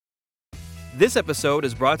This episode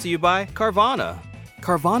is brought to you by Carvana.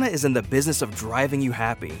 Carvana is in the business of driving you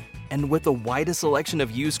happy. And with the widest selection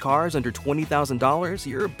of used cars under $20,000,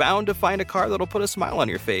 you're bound to find a car that'll put a smile on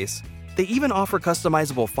your face. They even offer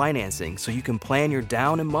customizable financing so you can plan your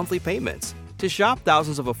down and monthly payments. To shop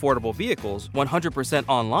thousands of affordable vehicles 100%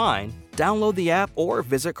 online, download the app or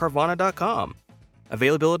visit Carvana.com.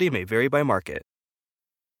 Availability may vary by market.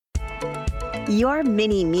 Your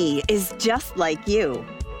mini-me is just like you.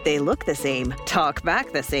 They look the same, talk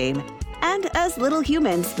back the same. And as little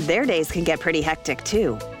humans, their days can get pretty hectic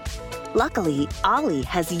too. Luckily, Ollie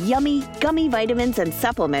has yummy, gummy vitamins and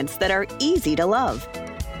supplements that are easy to love.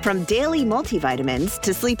 From daily multivitamins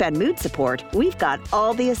to sleep and mood support, we've got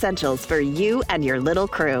all the essentials for you and your little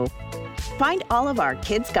crew. Find all of our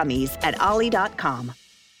kids' gummies at ollie.com.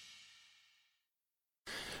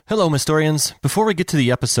 Hello, Mistorians. Before we get to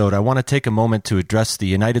the episode, I want to take a moment to address the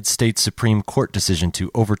United States Supreme Court decision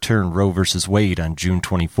to overturn Roe v. Wade on June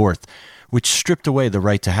 24th, which stripped away the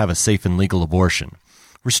right to have a safe and legal abortion.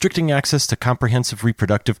 Restricting access to comprehensive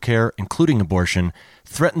reproductive care, including abortion,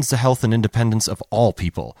 threatens the health and independence of all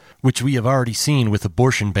people, which we have already seen with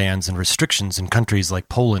abortion bans and restrictions in countries like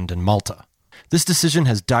Poland and Malta. This decision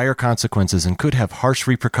has dire consequences and could have harsh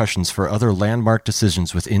repercussions for other landmark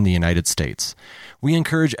decisions within the United States. We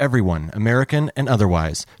encourage everyone, American and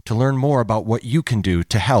otherwise, to learn more about what you can do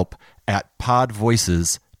to help at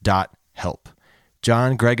podvoices.help.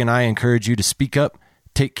 John, Greg, and I encourage you to speak up,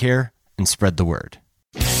 take care, and spread the word.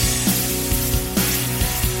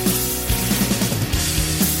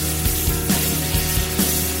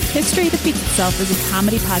 History Defeats Itself is a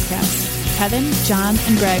comedy podcast. Kevin, John,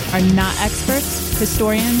 and Greg are not experts,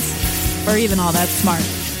 historians, or even all that smart.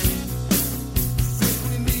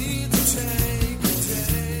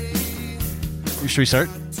 Should we start?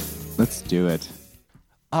 Let's do it.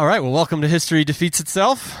 All right, well, welcome to History Defeats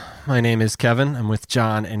Itself. My name is Kevin. I'm with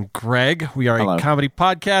John and Greg. We are Hello. a comedy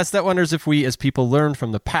podcast that wonders if we as people learn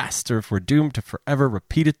from the past or if we're doomed to forever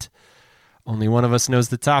repeat it. Only one of us knows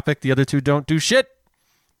the topic. The other two don't do shit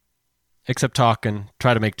except talk and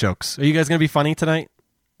try to make jokes. Are you guys going to be funny tonight?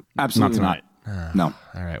 Absolutely Not No.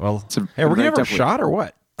 All right, well. Hey, we're going to have a Definitely. shot or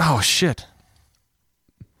what? Oh, shit.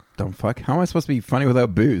 Don't fuck. How am I supposed to be funny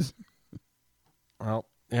without booze? Well,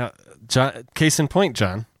 yeah. John, case in point,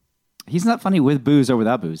 John. He's not funny with booze or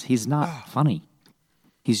without booze. He's not funny.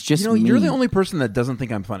 He's just You know, you're mean. the only person that doesn't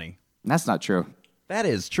think I'm funny. That's not true. That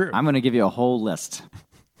is true. I'm going to give you a whole list.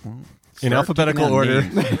 In alphabetical order.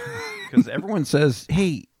 Because everyone says,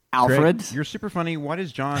 hey, Alfred. Greg, you're super funny. Why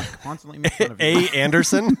does John constantly make fun of you? A.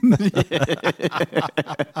 Anderson.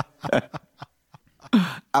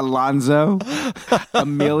 Alonzo.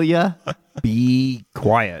 Amelia. Be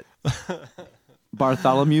quiet.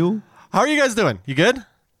 Bartholomew. How are you guys doing? You good?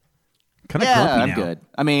 Kind of Yeah, grumpy I'm now. good.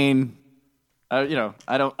 I mean, I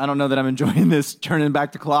don't know that I'm enjoying this turning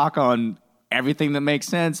back the clock on everything that makes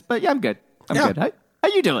sense, but yeah, I'm good. I'm Yeah. good. How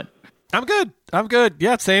you doing? I'm good.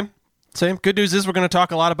 Yeah, same. Good news is we're going to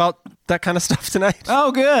talk a lot about that kind of stuff tonight.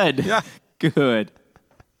 Oh, good. Yeah. Good.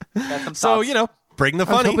 Got some So, thoughts. bring the I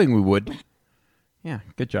was funny. hoping we would. Yeah,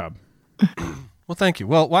 good job. Well, thank you.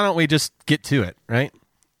 Well, why don't we just get to it, right?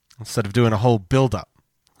 Instead of doing a whole build-up.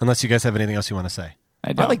 Unless you guys have anything else you want to say.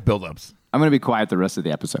 I don't. I like build-ups. I'm going to be quiet the rest of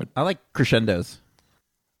the episode. I like crescendos.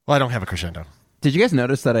 Well, I don't have a crescendo. Did you guys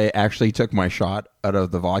notice that I actually took my shot out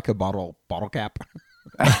of the vodka bottle cap?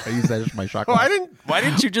 I used that as my shot glass. Why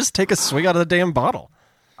didn't you just take a swig out of the damn bottle?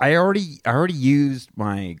 I already used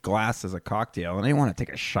my glass as a cocktail, and I didn't want to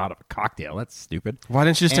take a shot of a cocktail. That's stupid. Why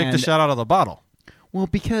didn't you just take the And- shot out of the bottle? Well,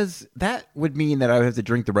 because that would mean that I would have to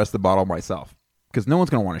drink the rest of the bottle myself. Because no one's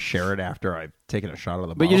going to want to share it after I've taken a shot of the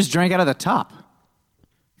But bottle. you just drank out of the top.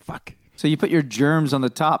 Fuck. So you put your germs on the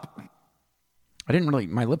top. I didn't really,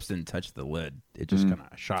 my lips didn't touch the lid. It just kind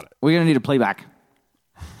of shot it. We're going to need a playback.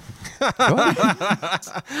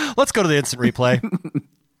 Let's go to the instant replay.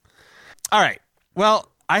 All right.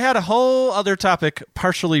 Well, I had a whole other topic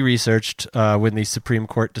partially researched when the Supreme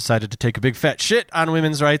Court decided to take a big fat shit on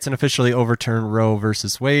women's rights and officially overturn Roe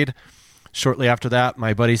versus Wade. Shortly after that,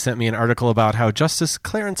 my buddy sent me an article about how Justice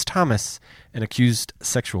Clarence Thomas, an accused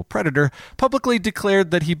sexual predator, publicly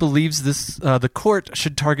declared that he believes the court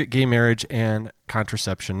should target gay marriage and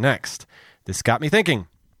contraception next. This got me thinking.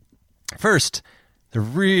 First, there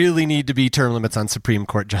really need to be term limits on Supreme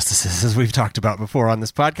Court justices, as we've talked about before on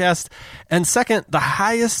this podcast. And second, the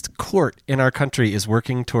highest court in our country is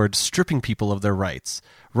working towards stripping people of their rights.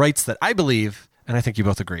 Rights that I believe, and I think you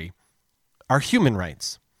both agree, are human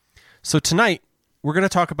rights. So tonight, we're going to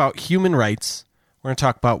talk about human rights. We're going to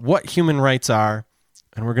talk about what human rights are,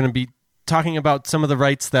 and we're going to be talking about some of the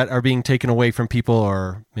rights that are being taken away from people,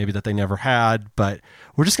 or maybe that they never had. But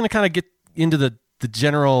we're just going to kind of get into the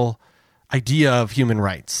general idea of human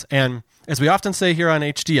rights. And as we often say here on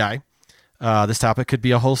HDI, this topic could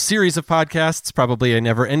be a whole series of podcasts, probably a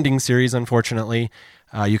never-ending series, unfortunately.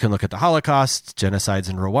 You can look at the Holocaust, genocides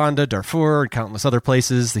in Rwanda, Darfur, and countless other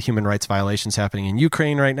places, the human rights violations happening in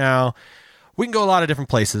Ukraine right now. We can go a lot of different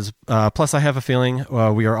places. Plus, I have a feeling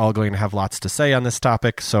we are all going to have lots to say on this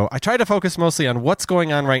topic. So I try to focus mostly on what's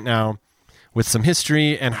going on right now with some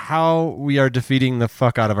history and how we are defeating the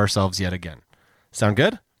fuck out of ourselves yet again. Sound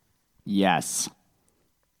good? Yes.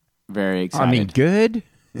 Very excited. I mean, good?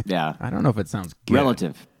 Yeah. I don't know if it sounds good.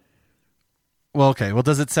 Relative. Well, okay. Well,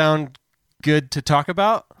 does it sound good to talk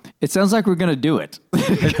about? It sounds like we're going to do it.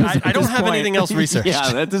 I don't have anything else researched.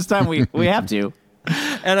 Yeah, at this time we have to.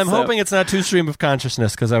 And I'm hoping it's not too stream of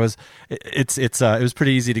consciousness, because it was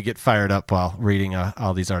pretty easy to get fired up while reading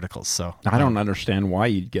all these articles. So I don't understand why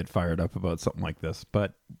you'd get fired up about something like this,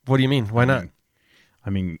 but what do you mean? Why not?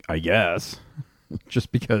 I mean, I guess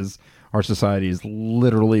just because our society is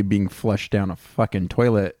literally being flushed down a fucking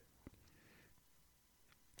toilet.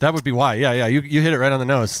 That would be why. Yeah. You hit it right on the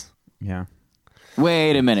nose. Yeah.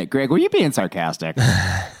 Wait a minute, Greg. Were you being sarcastic?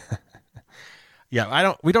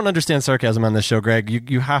 Yeah, we don't understand sarcasm on this show, Greg.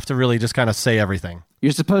 You have to really just kind of say everything.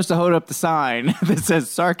 You're supposed to hold up the sign that says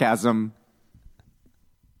sarcasm.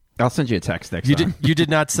 I'll send you a text next time. You did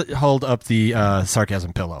not hold up the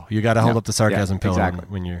sarcasm pillow. You got to hold up the sarcasm pillow exactly.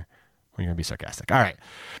 when you're going to be sarcastic. All right.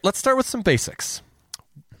 Let's start with some basics.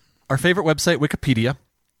 Our favorite website, Wikipedia,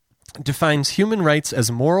 defines human rights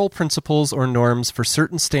as moral principles or norms for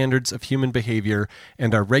certain standards of human behavior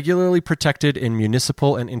and are regularly protected in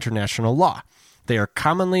municipal and international law. They are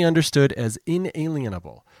commonly understood as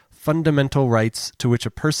inalienable, fundamental rights to which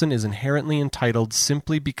a person is inherently entitled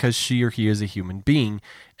simply because she or he is a human being,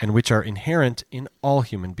 and which are inherent in all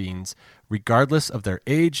human beings, regardless of their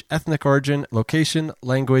age, ethnic origin, location,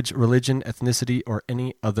 language, religion, ethnicity, or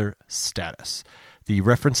any other status. The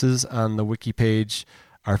references on the wiki page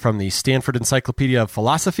are from the Stanford Encyclopedia of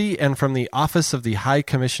Philosophy and from the Office of the High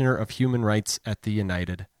Commissioner of Human Rights at the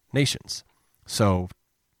United Nations. So,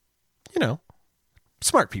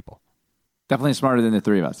 smart people. Definitely smarter than the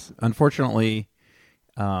three of us. Unfortunately,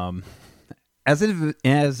 as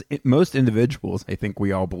most individuals, I think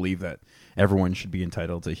we all believe that everyone should be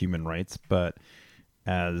entitled to human rights. But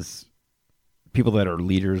as people that are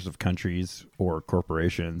leaders of countries or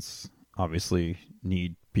corporations, obviously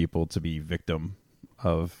need people to be victim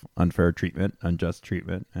of unfair treatment, unjust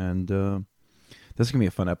treatment, and this is going to be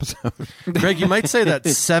a fun episode. Greg, you might say that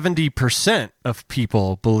 70% of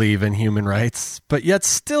people believe in human rights, but yet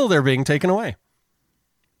still they're being taken away.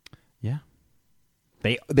 Yeah.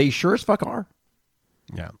 They sure as fuck are.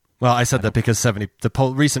 Yeah. Well, I said that because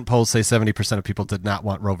recent polls say 70% of people did not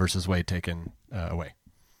want Roe versus Wade taken away.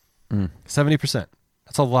 70%.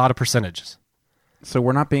 That's a lot of percentages. So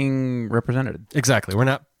we're not being represented. Exactly. We're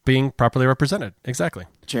not being properly represented. Exactly.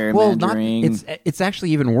 Gerrymandering. It's actually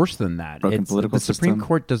even worse than that. Broken political the Supreme system.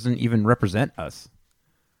 Court doesn't even represent us.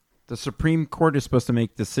 The Supreme Court is supposed to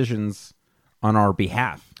make decisions on our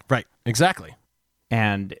behalf. Right. Exactly.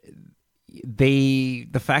 And the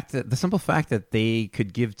simple fact that they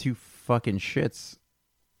could give two fucking shits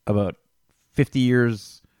about 50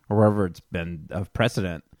 years or wherever it's been of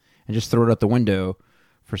precedent and just throw it out the window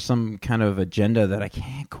for some kind of agenda that I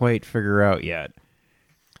can't quite figure out yet.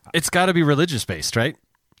 It's got to be religious based, right?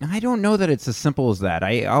 I don't know that it's as simple as that.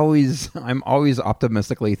 I'm always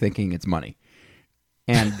optimistically thinking it's money,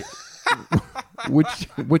 and which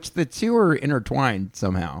the two are intertwined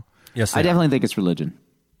somehow. Yes, I definitely think it's religion.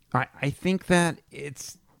 I think that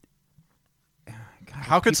it's. God,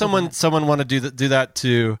 how could someone want to do that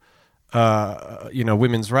to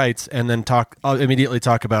women's rights and then immediately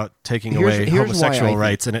talk about taking away homosexual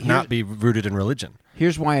rights and it not be rooted in religion?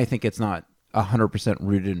 Here's why I think it's not 100%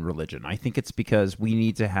 rooted in religion. I think it's because we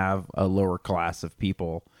need to have a lower class of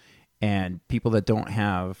people, and people that don't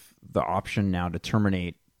have the option now to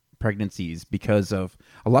terminate pregnancies because of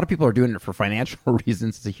a lot of people are doing it for financial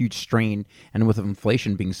reasons. It's a huge strain, and with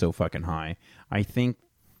inflation being so fucking high, I think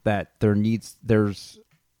that there's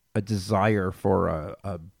a desire for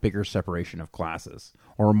a bigger separation of classes,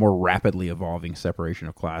 or a more rapidly evolving separation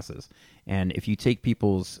of classes. And if you take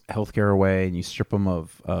people's healthcare away and you strip them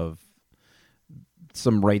of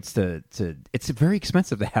some rights to it's very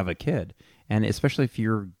expensive to have a kid, and especially if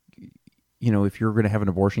you're going to have an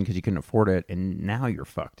abortion because you couldn't afford it, and now you're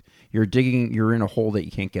fucked. You're in a hole that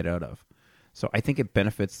you can't get out of. So I think it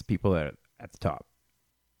benefits the people at the top.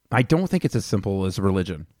 I don't think it's as simple as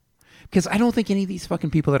religion, because I don't think any of these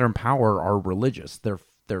fucking people that are in power are religious. They're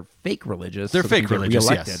they're fake religious. They're so they fake can get religious,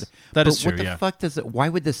 reelected. yes. That is But true, What the fuck does it? Why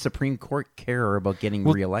would the Supreme Court care about getting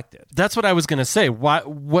reelected? That's what I was going to say.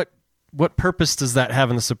 What purpose does that have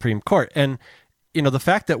in the Supreme Court? And the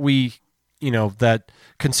fact that that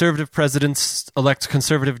conservative presidents elect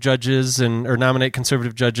conservative judges or nominate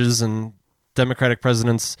conservative judges, and Democratic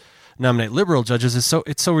presidents nominate liberal judges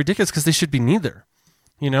it's so ridiculous, because they should be neither.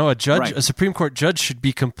 A judge, Right. a Supreme Court judge, should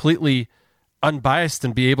be completely unbiased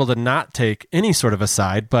and be able to not take any sort of a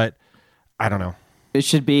side. But I don't know. It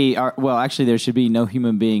should be, actually, there should be no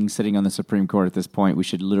human being sitting on the Supreme Court at this point. We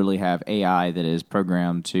should literally have AI that is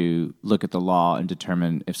programmed to look at the law and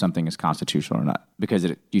determine if something is constitutional or not, because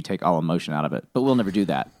you take all emotion out of it. But we'll never do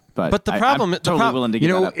that. But the problem- I'm totally willing to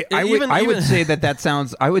give that up. I would say that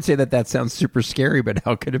sounds. I would say that sounds super scary. But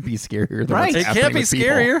how could it be scarier than Right. what's It can't happening be with people?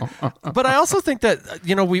 scarier. But I also think that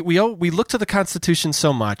we look to the Constitution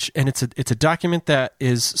so much, and it's a document that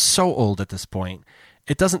is so old at this point.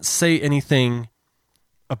 It doesn't say anything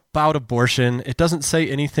about abortion. It doesn't say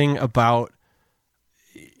anything about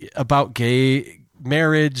gay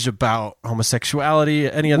marriage, about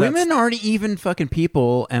homosexuality, any of that. Women aren't even fucking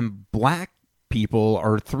people, and black people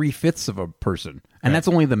are 3/5 of a person, and that's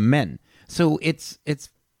only the men. So it's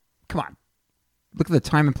come on, look at the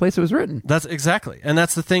time and place it was written. That's exactly, and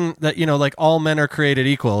that's the thing that like all men are created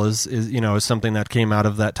equal is something that came out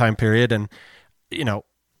of that time period, and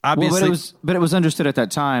obviously, but it was understood at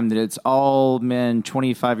that time that it's all men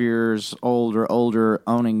 25 years old or older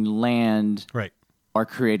owning land right, are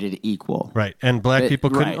created equal. right, and black people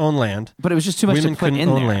couldn't right. own land, But it was just too much women to put couldn't in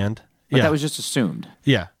own there. land. But Yeah, that was just assumed.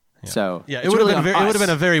 yeah. So Yeah, it it's would have really been on it would have us.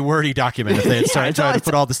 been a very wordy document if they had tried to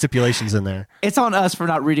put all the stipulations in there. It's on us for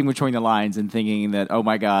not reading between the lines and thinking that, oh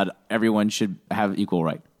my God, everyone should have equal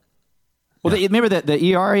right. Well, remember that the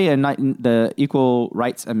ERA and the Equal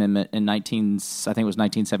Rights Amendment in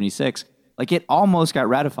 1976, like it almost got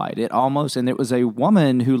ratified. And it was a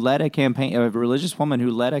woman who led a campaign, a religious woman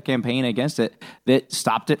who led a campaign against it that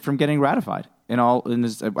stopped it from getting ratified. I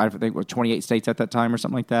think it was 28 states at that time or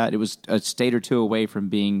something like that. It was a state or two away from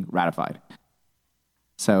being ratified.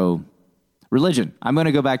 So, religion. I'm going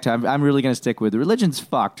to go back to. I'm really going to stick with religion's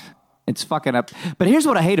fucked. It's fucking up. But here's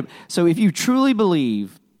what I hate. So, if you truly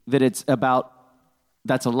believe that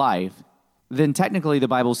that's a life, then technically the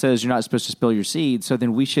Bible says you're not supposed to spill your seed. So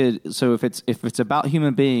then we should. So if it's about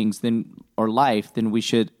human beings or life, then we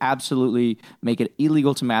should absolutely make it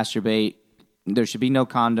illegal to masturbate. There should be no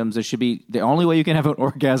condoms. There should be the only way you can have an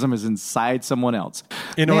orgasm is inside someone else.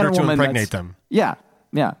 In order to impregnate them. Yeah.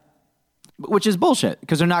 Which is bullshit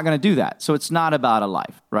because they're not going to do that. So it's not about a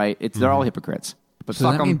life, right? They're all hypocrites. But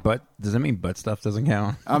So does that mean butt stuff doesn't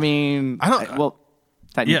count? I mean,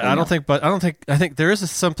 technically, I think there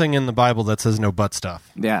is something in the Bible that says no butt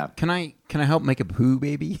stuff. Yeah, Can I help make a poo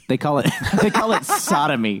baby? they call it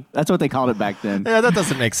sodomy. That's what they called it back then. Yeah, that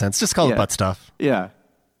doesn't make sense. Just call it Yeah. butt stuff. Yeah.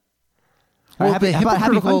 Well, Happy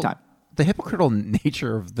fun time. the hypocritical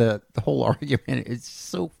nature of the whole argument is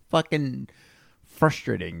so fucking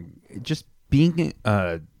frustrating. Just being,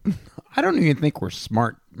 I don't even think we're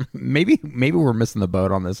smart. Maybe we're missing the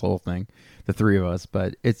boat on this whole thing, the three of us.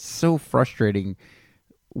 But it's so frustrating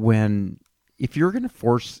when if you're gonna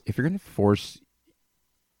force,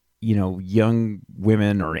 young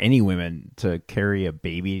women or any women to carry a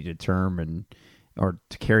baby to term or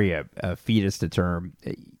to carry a fetus to term.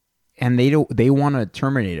 And they want to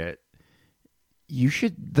terminate it.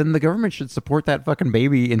 Then the government should support that fucking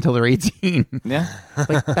baby until they're 18. Yeah.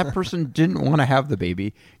 Like that person didn't want to have the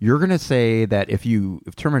baby. You're going to say that if you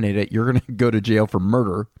terminate it, you're going to go to jail for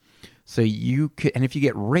murder. So and if you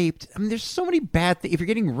get raped, I mean, there's so many bad things. If you're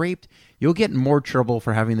getting raped, you'll get in more trouble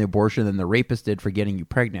for having the abortion than the rapist did for getting you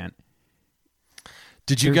pregnant.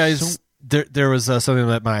 Did you guys? There was something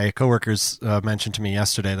that my coworkers mentioned to me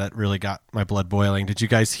yesterday that really got my blood boiling. Did you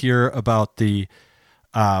guys hear about the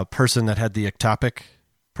person that had the ectopic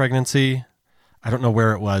pregnancy? I don't know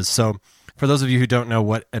where it was. So for those of you who don't know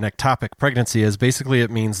what an ectopic pregnancy is, basically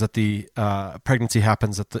it means that the pregnancy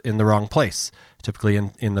happens in the wrong place, typically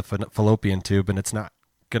in the fallopian tube, and it's not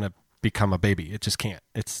going to become a baby. It just can't.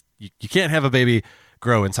 You can't have a baby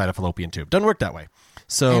grow inside a fallopian tube. Doesn't work that way.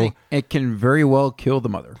 So it can very well kill the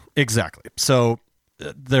mother. Exactly. So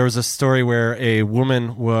there was a story where a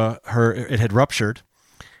woman, it had ruptured,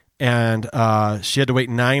 and she had to wait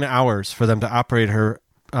 9 hours for them to operate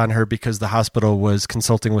on her because the hospital was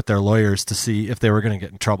consulting with their lawyers to see if they were going to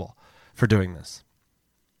get in trouble for doing this.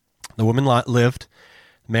 The woman lived.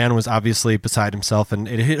 The man was obviously beside himself, and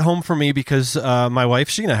it hit home for me because my wife,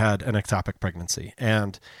 Sheena, had an ectopic pregnancy,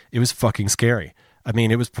 and it was fucking scary. I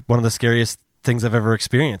mean, it was one of the scariest things I've ever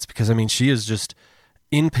experienced because, I mean, she is just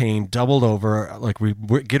in pain, doubled over. Like we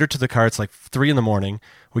get her to the car. It's like 3 a.m.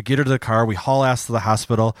 We get her to the car. We haul ass to the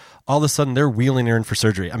hospital. All of a sudden, they're wheeling her in for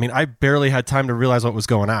surgery. I mean, I barely had time to realize what was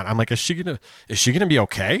going on. I'm like, is she gonna be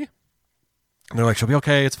okay? And they're like, she'll be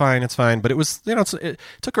okay. It's fine. It's fine. But it was, it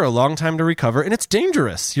took her a long time to recover, and it's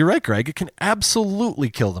dangerous. You're right, Greg. It can absolutely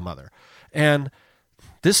kill the mother. And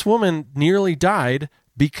this woman nearly died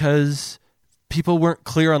because people weren't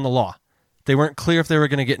clear on the law. They weren't clear if they were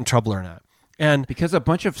going to get in trouble or not. And because a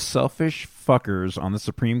bunch of selfish fuckers on the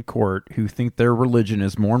Supreme Court who think their religion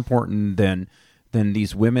is more important than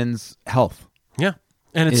these women's health. Yeah.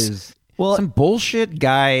 And it's some bullshit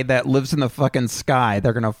guy that lives in the fucking sky.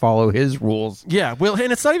 They're going to follow his rules. Yeah. Well,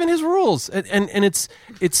 and it's not even his rules. And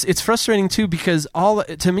it's frustrating too, because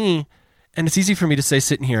to me, and it's easy for me to say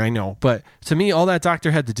sitting here, I know, but to me, all that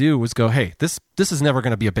doctor had to do was go, hey, this is never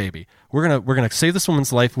going to be a baby. We're going to save this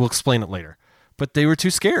woman's life. We'll explain it later. But they were too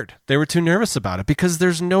scared. They were too nervous about it because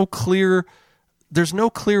there's no clear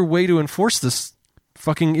way to enforce this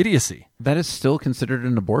fucking idiocy. That is still considered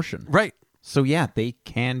an abortion. Right. So yeah, they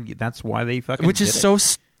can. That's why they fucking. Which is so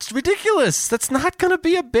ridiculous. That's not going to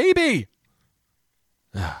be a baby.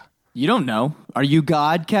 You don't know. Are you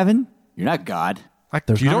God, Kevin? You're not God.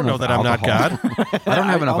 You don't know that alcohol. I'm not God. I don't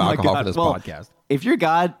have enough Oh my alcohol God. for this Well, podcast. If you're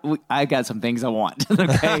God, I got some things I want.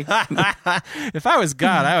 Okay. If I was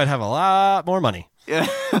God, I would have a lot more money. Yeah.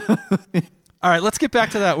 All right, let's get back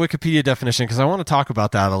to that Wikipedia definition because I want to talk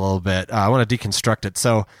about that a little bit. I want to deconstruct it.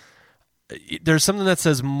 So there's something that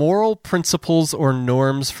says moral principles or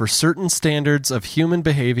norms for certain standards of human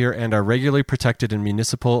behavior and are regularly protected in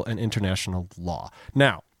municipal and international law.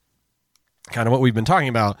 Now, kind of what we've been talking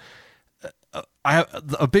about, I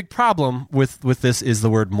have a big problem with this is the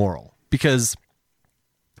word moral, because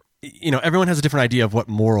everyone has a different idea of what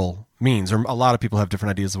moral means, or a lot of people have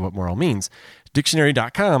different ideas of what moral means.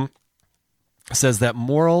 Dictionary.com says that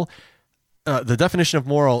moral, the definition of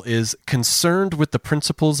moral is concerned with the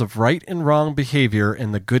principles of right and wrong behavior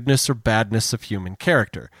and the goodness or badness of human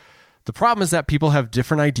character. The problem is that people have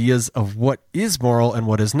different ideas of what is moral and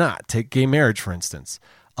what is not. Take gay marriage, for instance.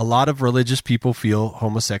 A lot of religious people feel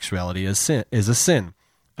homosexuality is a sin.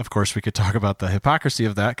 Of course, we could talk about the hypocrisy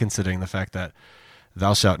of that, considering the fact that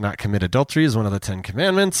thou shalt not commit adultery is one of the 10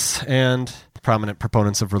 commandments, and prominent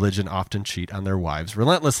proponents of religion often cheat on their wives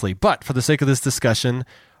relentlessly. But for the sake of this discussion,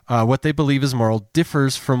 what they believe is moral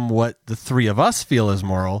differs from what the three of us feel is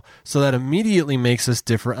moral, so that immediately makes us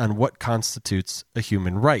differ on what constitutes a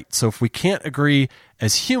human right. So if we can't agree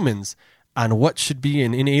as humans on what should be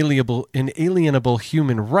an inalienable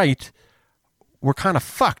human right, we're kind of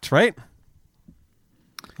fucked, right?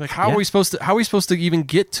 Like, how are we supposed to even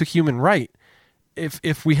get to human right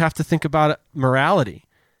if we have to think about morality?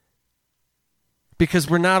 Because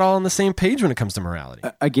we're not all on the same page when it comes to morality.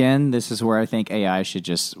 Again, this is where I think AI should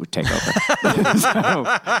just take over.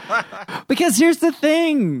 Because here's the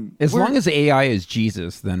thing. As long as AI is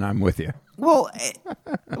Jesus, then I'm with you. Well,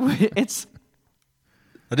 it's...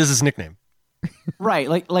 That is his nickname. Right.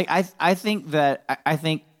 I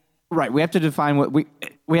think right, we have to define what we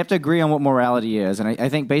have to agree on what morality is. And I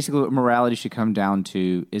think basically what morality should come down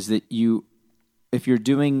to is that if you're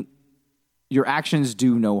doing, your actions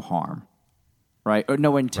do no harm, right? Or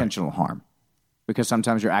no intentional harm. Because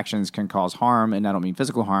sometimes your actions can cause harm, and I don't mean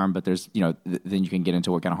physical harm, but there's, then you can get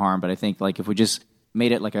into what kind of harm. But I think if we just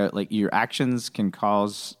made it like your actions can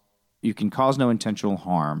cause no intentional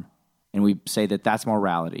harm, and we say that that's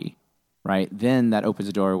morality, right? Then that opens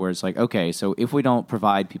the door where it's like, okay, so if we don't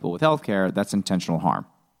provide people with healthcare, that's intentional harm,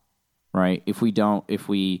 right? If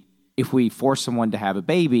we force someone to have a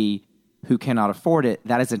baby who cannot afford it,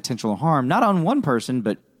 that is intentional harm, not on one person,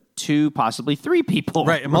 but 2, possibly 3 people.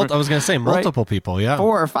 Right. I was going to say multiple people. Yeah.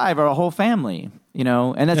 4 or 5 or a whole family,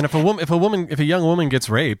 and that's, and if a young woman gets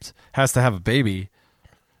raped, has to have a baby,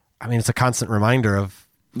 I mean, it's a constant reminder of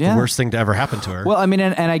the worst thing to ever happen to her. Well, I mean,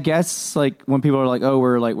 and I guess when people are like, oh,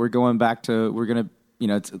 we're going back to, we're going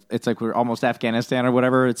to, it's like we're almost Afghanistan or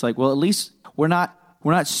whatever. It's like, well, at least we're not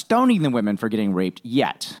stoning the women for getting raped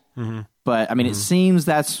yet. Mm-hmm. But I mean, it seems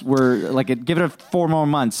give it 4 more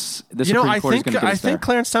months. The Supreme Court is going to get us there. think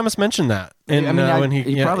Clarence Thomas mentioned that. He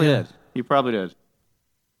probably did. He probably did.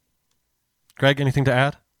 Greg, anything to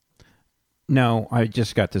add? No, I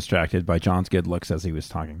just got distracted by John's good looks as he was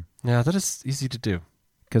talking. Yeah, that is easy to do.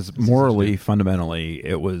 Because morally, fundamentally,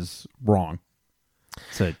 it was wrong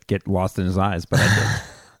to get lost in his eyes, but I did.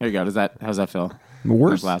 There you go. How's that feel?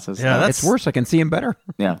 Worse. Glasses. Yeah, It's worse. I can see him better.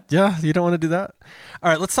 Yeah. Yeah, you don't want to do that.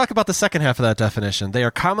 All right, let's talk about the second half of that definition. They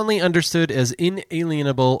are commonly understood as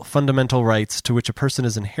inalienable fundamental rights to which a person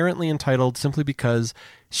is inherently entitled simply because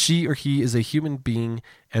she or he is a human being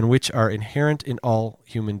and which are inherent in all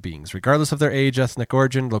human beings, regardless of their age, ethnic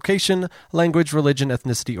origin, location, language, religion,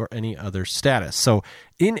 ethnicity, or any other status. So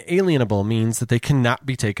inalienable means that they cannot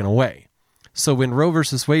be taken away. So when Roe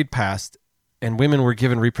versus Wade passed and women were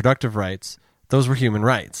given reproductive rights, those were human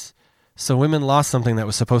rights. So women lost something that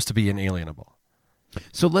was supposed to be inalienable.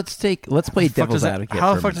 So let's play devil's advocate.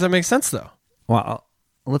 How for the a fuck does that make sense, though? Well,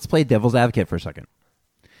 let's play devil's advocate for a second.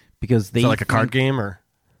 Because they Is it like a card game, or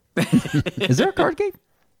Is there a card game?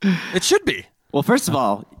 it should be? Well, first of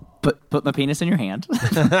all, put my penis in your hand,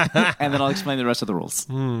 and then I'll explain the rest of the rules.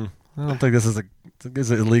 I don't think this is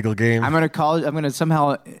an illegal game. I'm gonna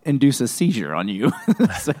somehow induce a seizure on you.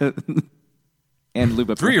 And lube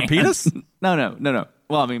up Through your hand. penis? No.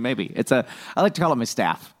 Well, I mean, maybe I like to call it my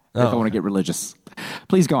staff if I want to get religious.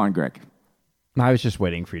 Please go on, Greg. I was just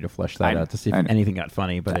waiting for you to flesh that out to see if I know. anything got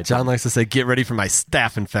funny, but it John likes to say, "Get ready for my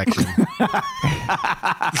staph infection."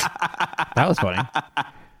 that was funny.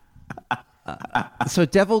 So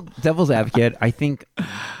devil's advocate, I think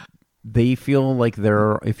they feel like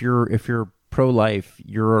if you're pro-life,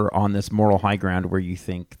 you're on this moral high ground where you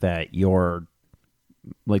think that you're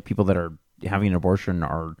like people that are having an abortion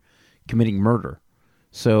are committing murder.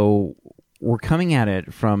 So we're coming at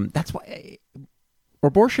it from that's why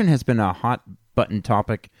abortion has been a hot button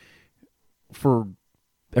topic for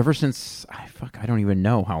ever since I don't even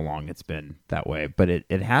know how long it's been that way, but it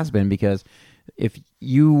has been because if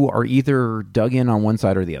you are either dug in on one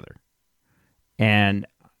side or the other. And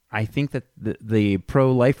I think that the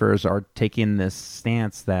pro-lifers are taking this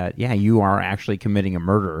stance that, yeah, you are actually committing a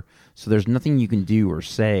murder. So there's nothing you can do or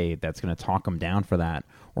say that's going to talk them down for that,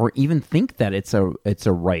 or even think that it's a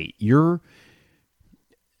right.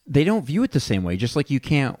 They don't view it the same way. Just like you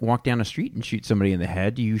can't walk down a street and shoot somebody in the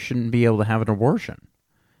head, you shouldn't be able to have an abortion.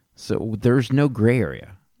 So there's no gray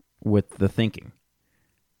area with the thinking.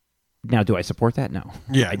 Now, do I support that? No.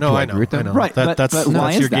 Yeah, Do I know. agree with them? I know. Right, but That's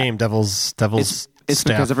why is your that? game, Devil's It's staff.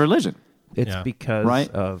 because of religion. It's Yeah. because Right?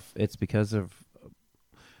 it's because of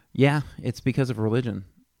religion.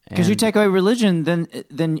 Because you And- take away religion, then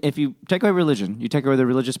if you take away religion, you take away the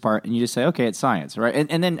religious part, and you just say, okay, it's science, right?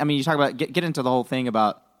 And then, I mean, you talk about get into the whole thing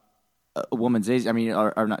about a woman's age. I mean,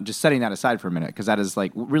 or not just setting that aside for a minute, because that is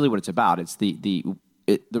like really what it's about. It's the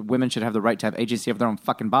women should have the right to have agency of their own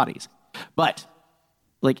fucking bodies. But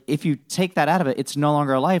like, if you take that out of it, it's no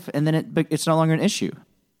longer a life, and then it's no longer an issue,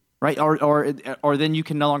 right? Or then you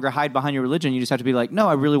can no longer hide behind your religion. You just have to be like, no,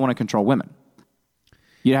 I really want to control women.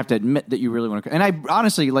 You have to admit that you really want to. And I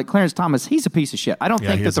honestly, like Clarence Thomas, he's a piece of shit. I don't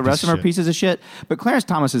think he that is the a rest piece of them of are pieces of shit, but Clarence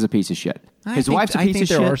Thomas is a piece of shit. His wife's a piece of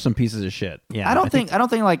shit. There are some pieces of shit. Yeah, I don't think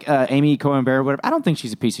like Amy Cohen Barrett, whatever. I don't think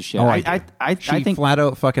she's a piece of shit. Oh, I she think flat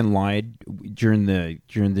out fucking lied during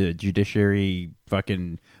the judiciary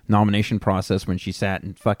fucking nomination process when she sat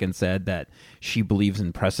and fucking said that she believes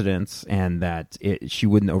in precedents and that she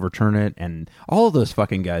wouldn't overturn it, and all of those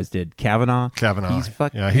fucking guys did. Kavanaugh, he's a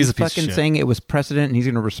piece of fucking shit. saying it was precedent and he's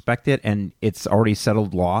going to respect it and it's already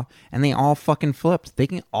settled law, and they all fucking flipped. They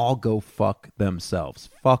can all go fuck themselves.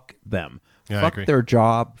 Fuck them. Yeah, I fuck agree. their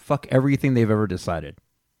job. Fuck everything they've ever decided.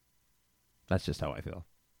 That's just how I feel.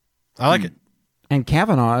 I like it. And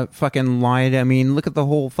Kavanaugh fucking lied. I mean, look at the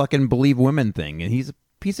whole fucking believe women thing. And he's a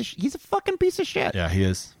fucking piece of shit. Yeah, he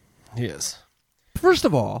is. He is. First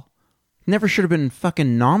of all, never should have been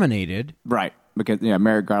fucking nominated. right, because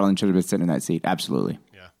Merrick Garland should have been sitting in that seat. Absolutely.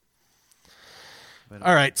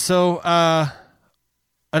 All right, so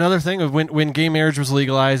another thing of when gay marriage was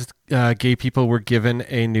legalized, gay people were given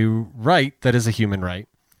a new right that is a human right.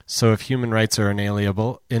 So if human rights are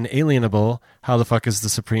inalienable, how the fuck is the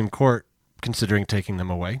Supreme Court considering taking them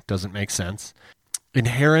away? Doesn't make sense.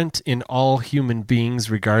 Inherent in all human beings,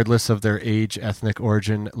 regardless of their age, ethnic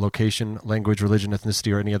origin, location, language, religion,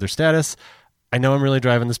 ethnicity, or any other status. I know I'm really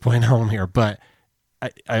driving this point home here, but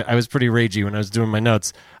I was pretty ragey when I was doing my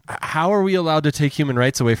notes. How are we allowed to take human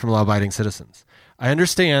rights away from law-abiding citizens? I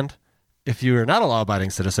understand if you are not a law-abiding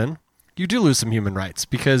citizen, you do lose some human rights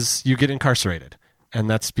because you get incarcerated. And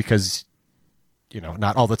that's because,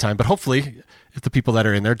 not all the time, but hopefully if the people that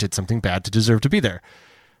are in there did something bad to deserve to be there.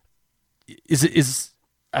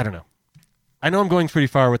 I don't know. I know I'm going pretty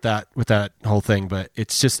far with that whole thing, but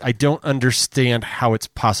it's just, I don't understand how it's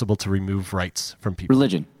possible to remove rights from people.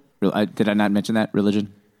 Religion. Did I not mention that?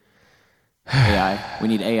 Religion? AI. We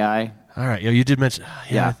need AI. All right. You did mention.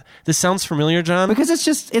 Yeah. This sounds familiar, John. Because it's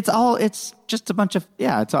just a bunch of,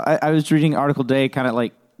 I was reading an article today kind of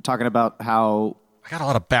like talking about how I got a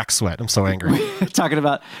lot of back sweat. I'm so angry. talking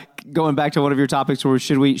about going back to one of your topics where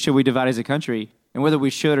should we divide as a country, and whether we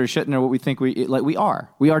should or shouldn't, or what we think we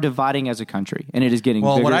are dividing as a country, and it is getting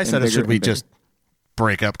Well, bigger what I said and is, should we bigger. just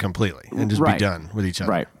break up completely and just be done with each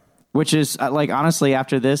other? Right. Which is honestly,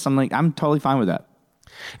 after this, I'm totally fine with that.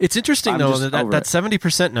 It's interesting I'm though just that over that it.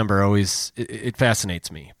 70% number always it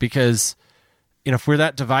fascinates me, because if we're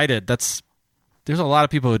that divided, there's a lot of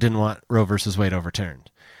people who didn't want Roe versus Wade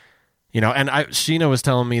overturned. And Sheena was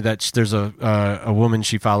telling me that there's a woman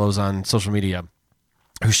she follows on social media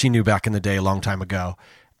who she knew back in the day, a long time ago,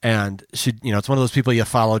 and she it's one of those people you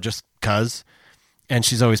follow just cause, and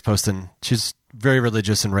she's always posting. She's very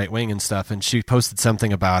religious and right wing and stuff, and she posted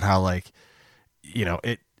something about how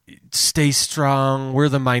it stay strong. We're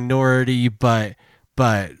the minority, but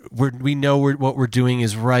we know what we're doing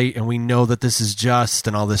is right, and we know that this is just,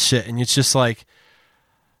 and all this shit. And it's just like,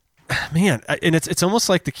 man, and it's almost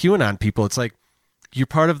like the QAnon people. It's like you're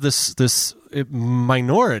part of this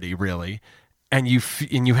minority, really, and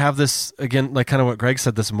you have this, again, like kind of what Greg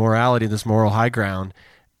said, this morality, this moral high ground,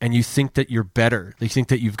 and you think that you're better. You think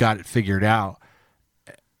that you've got it figured out,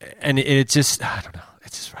 and it just, I don't know,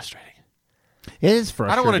 it's just frustrating. It is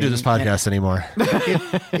frustrating. I don't want to do this podcast anymore.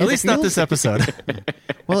 At least not this episode.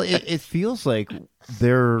 Well, it feels like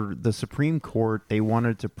the Supreme Court, they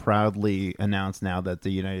wanted to proudly announce now that the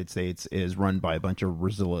United States is run by a bunch of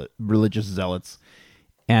religious zealots,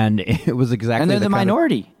 and it was exactly And they're the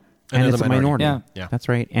minority. And they're it's the a minority. Yeah. That's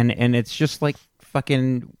right. And it's just like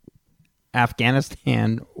fucking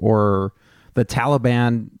Afghanistan or the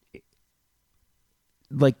Taliban.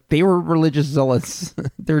 Like, they were religious zealots.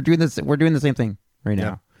 They were doing this. We're doing the same thing right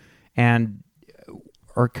now. Yeah. And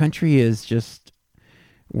our country is just,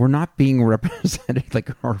 we're not being represented, like,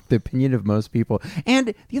 the opinion of most people.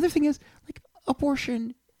 And the other thing is, like,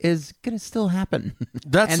 abortion is going to still happen.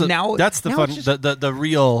 That's and that's the fun, it's the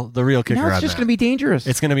real kicker. now it's on just that. going to be dangerous.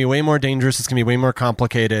 It's going to be way more dangerous. It's going to be way more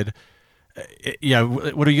complicated. What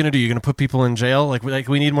are you going to do? You're going to put people in jail? Like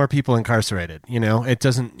we need more people incarcerated. It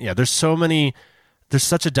doesn't. Yeah, there's so many. There's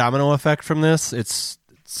such a domino effect from this. It's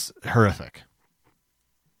horrific.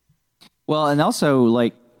 Well, and also,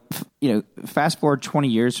 fast forward 20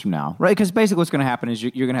 years from now, right? Because basically what's going to happen is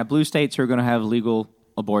you're going to have blue states who are going to have legal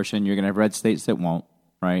abortion. You're going to have red states that won't,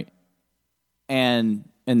 right? And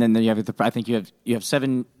then you have I think you have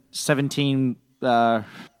 17.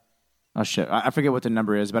 Oh shit, I forget what the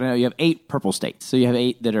number is, but I know you have 8 purple states. So you have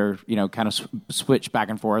 8 that are kind of switch back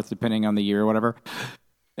and forth depending on the year or whatever.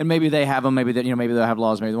 And maybe they have them, maybe maybe they'll have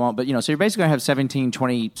laws, maybe they won't. But so you're basically gonna have 17,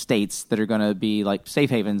 20 states that are gonna be like safe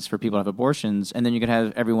havens for people to have abortions, and then you're gonna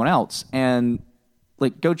have everyone else. And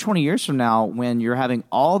go 20 years from now, when you're having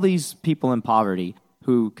all these people in poverty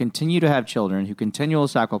who continue to have children, who continue to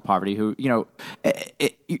cycle poverty, who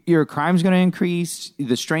your crime's gonna increase,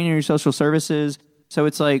 the strain on your social services. So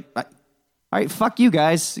it's like, all right, fuck you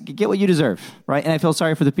guys, get what you deserve, right? And I feel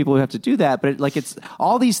sorry for the people who have to do that, but it's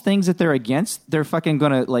all these things that they're against, they're fucking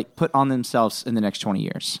gonna put on themselves in the next 20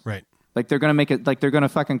 years. Right. They're gonna make it, they're gonna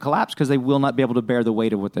fucking collapse because they will not be able to bear the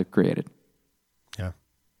weight of what they've created. Yeah.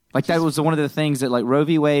 That was one of the things that Roe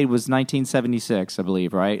v. Wade was 1976, I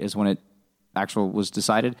believe, right? Is when it was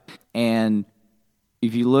decided. And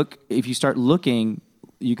if you start looking,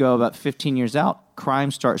 you go about 15 years out,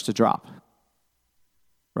 crime starts to drop,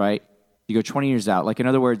 right? You go 20 years out. In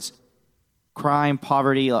other words, crime,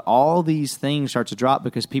 poverty, all these things start to drop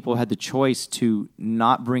because people had the choice to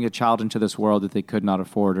not bring a child into this world that they could not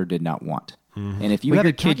afford or did not want. Mm-hmm. And if you have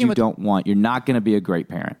a kid you don't want, you're not going to be a great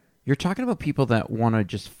parent. You're talking about people that want to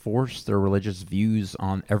just force their religious views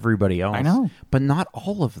on everybody else. I know. But not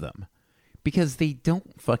all of them. Because they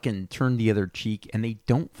don't fucking turn the other cheek and they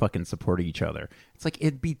don't fucking support each other. It's like,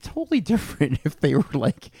 it'd be totally different if they were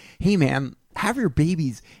like, hey man, have your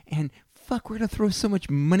babies and fuck, we're going to throw so much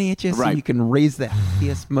money at you so you can raise the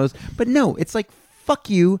happiest most. But no, it's like, fuck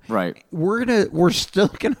you. Right. We're still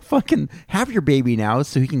going to fucking have your baby now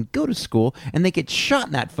so he can go to school and they get shot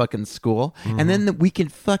in that fucking school. Mm-hmm. And then we can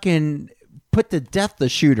fucking put to death the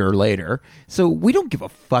shooter later. So we don't give a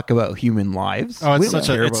fuck about human lives. Oh, it's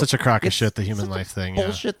such a crock of shit, the human life thing.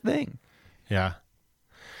 Bullshit thing. Yeah.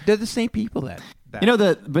 They're the same people that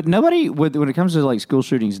but nobody, when it comes to school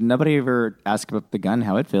shootings, nobody ever asks about the gun,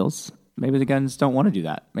 how it feels. Maybe the guns don't want to do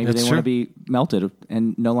that. Maybe they want to be melted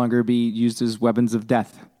and no longer be used as weapons of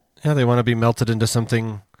death. Yeah, they want to be melted into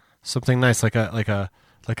something nice, like a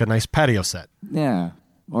nice patio set. Yeah,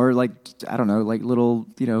 or I don't know, little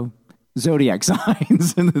zodiac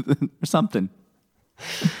signs or something.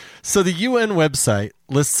 So the UN website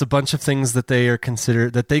lists a bunch of things that they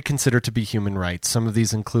consider to be human rights. Some of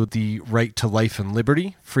these include the right to life and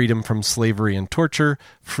liberty, freedom from slavery and torture,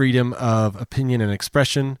 freedom of opinion and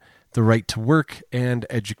expression, the right to work, and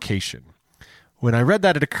education. When I read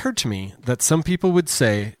that, it occurred to me that some people would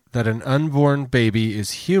say that an unborn baby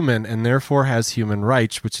is human and therefore has human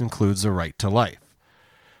rights, which includes a right to life.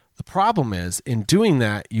 The problem is, in doing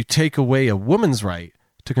that, you take away a woman's right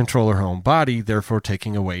to control her own body, therefore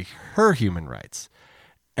taking away her human rights.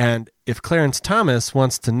 And if Clarence Thomas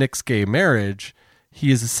wants to nix gay marriage,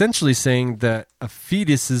 he is essentially saying that a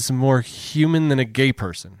fetus is more human than a gay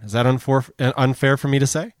person. Is that unfair for me to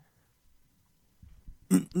say?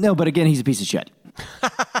 No, but again, he's a piece of shit.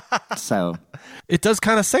 So it does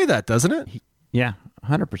kind of say that, doesn't it? Yeah,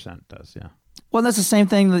 100% does, yeah. Well, that's the same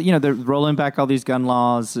thing that, they're rolling back all these gun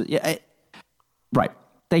laws. Yeah, right.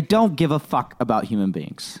 They don't give a fuck about human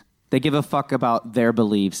beings. They give a fuck about their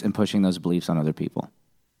beliefs and pushing those beliefs on other people.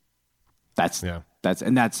 That's,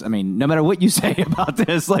 I mean, no matter what you say about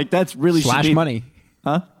this, like, that's really Slash money.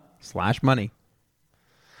 Huh? Slash money.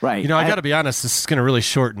 Right. I got to be honest, this is going to really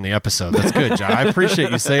shorten the episode. That's good, John. I appreciate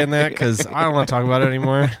you saying that because I don't want to talk about it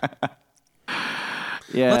anymore.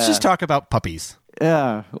 Yeah. Let's just talk about puppies.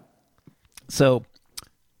 Yeah. So,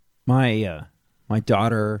 my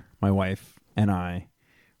daughter, my wife, and I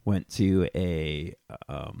went to a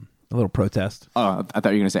little protest. Oh, I thought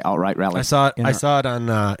you were going to say alt-right rally. I saw it on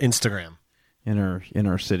Instagram in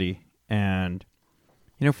our city, and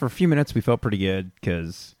for a few minutes we felt pretty good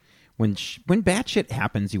because when bad shit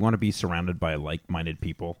happens, you want to be surrounded by like-minded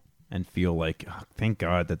people and feel like, oh, thank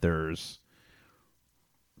God there's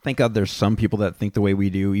some people that think the way we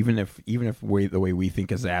do, even if the way we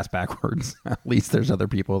think is ass backwards. At least there's other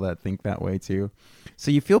people that think that way too. So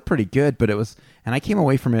you feel pretty good, but and I came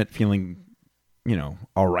away from it feeling,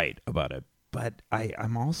 all right about it. But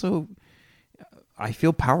I'm also, I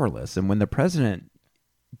feel powerless. And when the president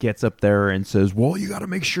gets up there and says, well, you got to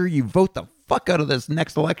make sure you vote the fuck out of this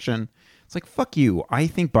next election, it's like, fuck you. I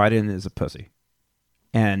think Biden is a pussy.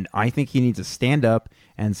 And I think he needs to stand up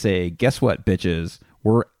and say, guess what, bitches?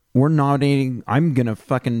 We're nominating. I'm gonna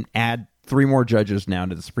fucking add 3 more judges now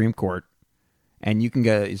to the Supreme Court, and you can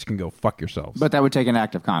go fuck yourselves. But that would take an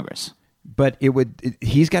act of Congress. But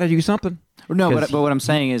he's got to do something. No, but what I'm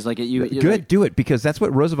saying is, do it, because that's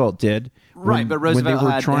what Roosevelt did. Right, but Roosevelt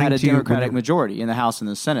had a Democratic majority in the House and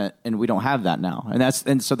the Senate, and we don't have that now.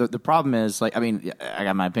 And so the problem is, I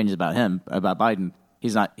got my opinions about him, about Biden.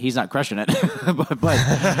 He's not crushing it. but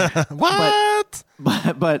what?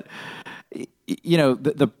 But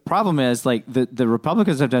the problem is, the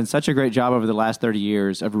Republicans have done such a great job over the last 30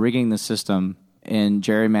 years of rigging the system and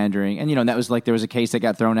gerrymandering. And, that was there was a case that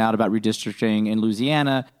got thrown out about redistricting in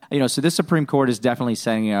Louisiana. So this Supreme Court is definitely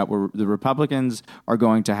setting up where the Republicans are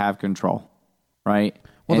going to have control, right?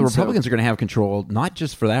 Well, the Republicans are going to have control, not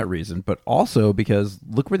just for that reason, but also because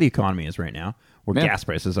look where the economy is right now, where gas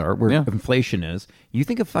prices are, where inflation is. You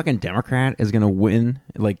think a fucking Democrat is going to win?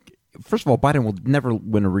 First of all, Biden will never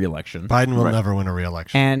win a re-election. Biden will never win a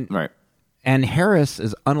re-election. And Harris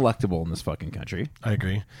is unelectable in this fucking country. I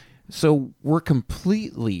agree. So we're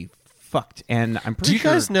completely fucked. And I'm pretty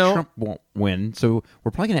sure guys know Trump won't win. So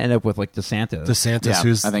we're probably going to end up with DeSantis.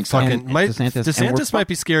 Who's I think so. fucking... DeSantis might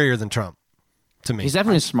be scarier than Trump. To me, he's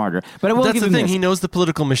definitely smarter. But that's the thing. He knows the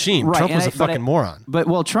political machine. Right, Trump was a fucking moron. But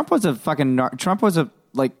Trump was a fucking. Trump was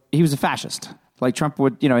he was a fascist. Trump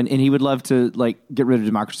would, and he would love to get rid of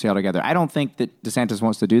democracy altogether. I don't think that DeSantis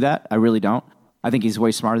wants to do that. I really don't. I think he's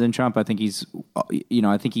way smarter than Trump. I think he's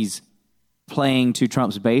playing to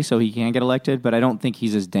Trump's base so he can get elected. But I don't think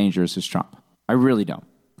he's as dangerous as Trump. I really don't.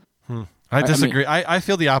 I disagree. I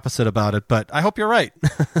feel the opposite about it, but I hope you're right.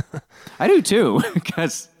 I do too,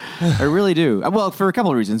 because I really do. Well, for a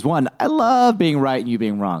couple of reasons. One, I love being right and you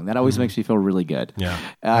being wrong. That always makes me feel really good. Yeah.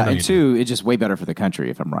 And two, it's just way better for the country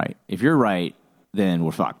if I'm right. If you're right, then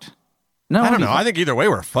we're fucked. No, I don't know. I think either way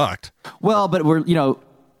we're fucked. Well, but we're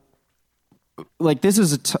this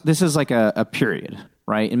is like a period,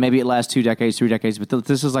 right? And maybe it lasts 2 decades, 3 decades, but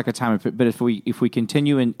this is like a time. But if we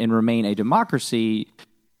continue and remain a democracy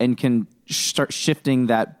and can start shifting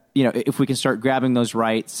that, if we can start grabbing those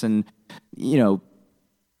rights and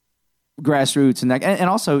grassroots and that, and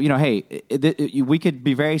also we could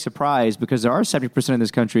be very surprised because there are 70% of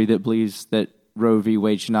this country that believes that Roe v.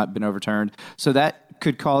 Wade should not have been overturned. So that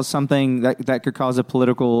could cause something that could cause a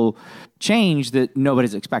political change that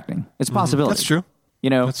nobody's expecting. It's a possibility. That's true.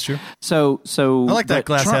 That's true. So I like that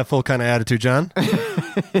glass half full kind of attitude, John.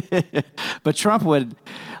 But Trump would,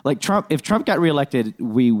 if Trump got reelected,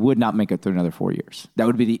 we would not make it through another 4 years. That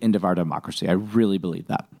would be the end of our democracy. I really believe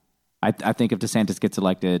that. I think if DeSantis gets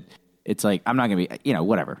elected, it's like, I'm not going to be,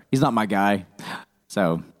 whatever. He's not my guy.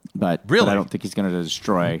 So, but Really? I don't think he's going to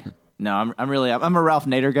destroy. No, I'm a Ralph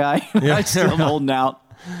Nader guy. Yeah. I'm still holding out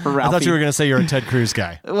for Ralphie. I thought you were going to say you're a Ted Cruz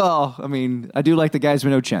guy. Well, I mean, I do like the guys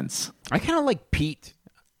with no chins. I kind of like Pete.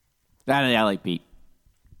 I like Pete.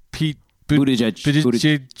 Pete Buttigieg.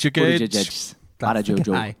 Buttigieg. Bada Jojo.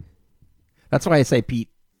 Guy. That's why I say Pete.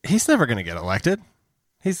 He's never going to get elected.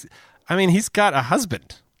 He's got a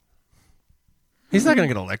husband. He's not going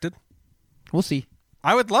to get elected. We'll see.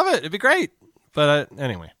 I would love it. It'd be great. But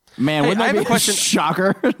anyway. Man, Hey, wouldn't I that have be a question.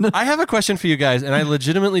 Shocker. I have a question for you guys, and I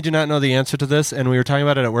legitimately do not know the answer to this, and we were talking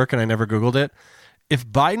about it at work, and I never Googled it. If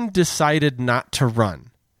Biden decided not to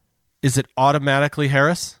run, is it automatically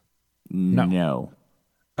Harris? No.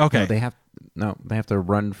 Okay. No, they have to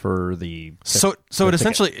run for the. So it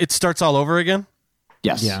essentially it starts all over again?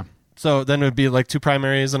 Yes. Yeah. So then it would be like 2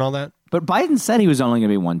 primaries and all that? But Biden said he was only going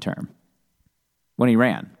to be 1 term when he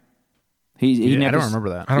ran. He I never, don't remember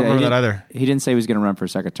that. I don't remember that either. He didn't say he was going to run for a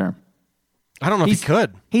 2nd term. I don't know if he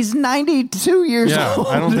could. He's 92 years Yeah, old.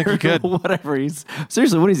 I don't think he or could. Whatever. He's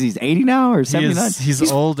seriously, what is he? He's 80 now or 79?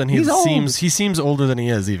 He's old, and he's old. he seems older than he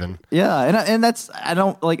is even. Yeah, and that's, I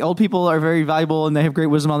don't, like, old people are very valuable and they have great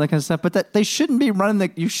wisdom, all that kind of stuff, but that they shouldn't be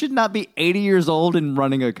running you should not be 80 years old and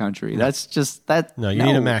running a country. That's just that. No, you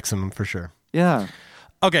need a maximum for sure. Yeah.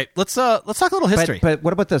 Okay, let's talk a little history. But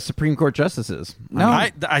what about the Supreme Court justices? No.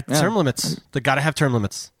 Term limits. They got to have term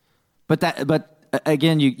limits. But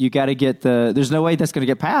again, you got to get there's no way that's going to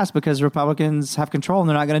get passed because Republicans have control and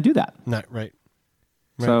they're not going to do that. Not right.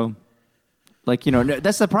 So, like,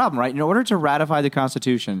 that's the problem, right? In order to ratify the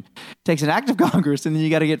Constitution, it takes an act of Congress, and then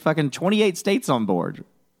you got to get fucking 28 states on board,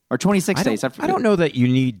 or 26 states. I don't know that you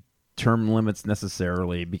need term limits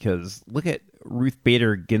necessarily, because look at Ruth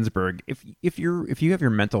Bader Ginsburg. If you have your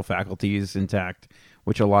mental faculties intact,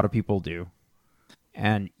 which a lot of people do,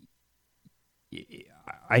 and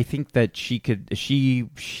I think that she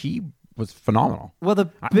was phenomenal. Well, the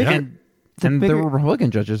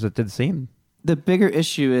Republican judges that did the same. The bigger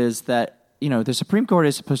issue is that the Supreme Court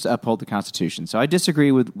is supposed to uphold the Constitution. So I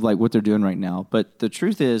disagree with like what they're doing right now. But the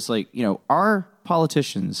truth is, like, our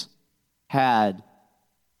politicians had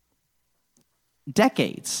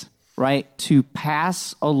decades, right, to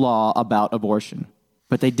pass a law about abortion.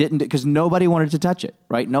 But they didn't, because nobody wanted to touch it,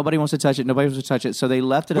 right? Nobody wants to touch it. Nobody wants to touch it. So they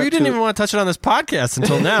left it up to... You didn't even want to touch it on this podcast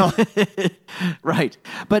until now. Right.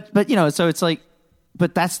 But so it's like,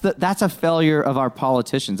 but that's a failure of our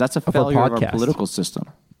politicians. That's a failure of our political system.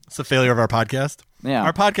 It's a failure of our podcast. Yeah.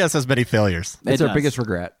 Our podcast has many failures. It's our biggest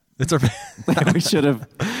regret. It's our... We should have...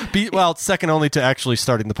 second only to actually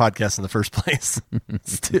starting the podcast in the first place.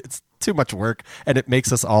 It's too much work, and it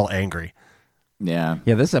makes us all angry. Yeah.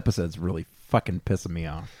 Yeah, this episode's really fucking pissing me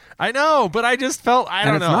off. I know, but I just felt I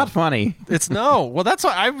don't know. It's not funny. It's no. Well, that's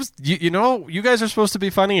why I was. You guys are supposed to be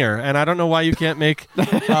funnier, and I don't know why you can't make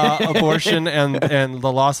abortion and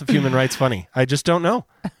the loss of human rights funny. I just don't know.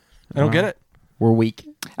 I don't get it. We're weak.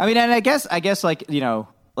 I mean, and I guess like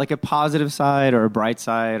like a positive side or a bright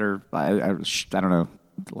side, or I don't know,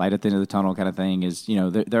 light at the end of the tunnel kind of thing is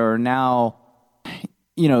there are now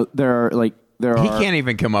there are like. He can't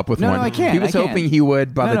even come up with one. No, I can't. He was hoping he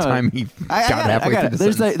would by the time he got halfway through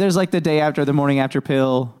the sentence. There's like the day after, the morning after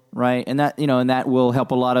pill, right? And that and that will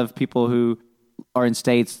help a lot of people who are in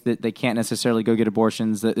states that they can't necessarily go get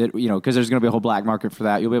abortions. That because there's going to be a whole black market for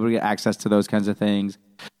that. You'll be able to get access to those kinds of things.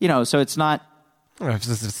 So it's not.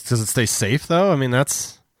 Does it stay safe though? I mean,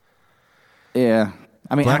 that's. Yeah.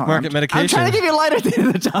 I mean, black market medication. I'm trying to give you a light at the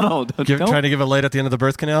end of the tunnel. Trying to give a light at the end of the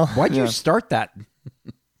birth canal. Why'd you start that?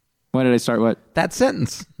 When did I start what? That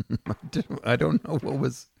sentence. I don't know what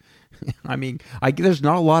was... I mean, there's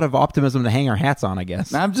not a lot of optimism to hang our hats on, I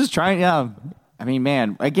guess. I'm just trying, yeah. I mean,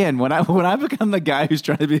 man, again, when I become the guy who's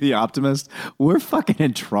trying to be the optimist, we're fucking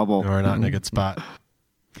in trouble. We're not in a good spot.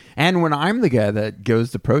 And when I'm the guy that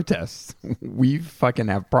goes to protests, we fucking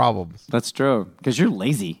have problems. That's true. Because you're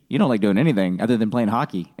lazy. You don't like doing anything other than playing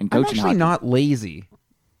hockey and coaching hockey. I'm actually not lazy.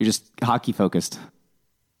 You're just hockey focused.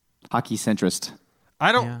 Hockey centrist.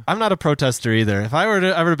 I'm not a protester either. If I were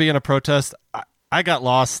to ever be in a protest, I got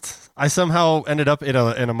lost. I somehow ended up in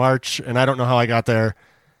a march, and I don't know how I got there,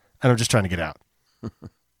 and I'm just trying to get out.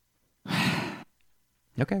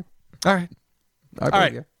 Okay. All right. All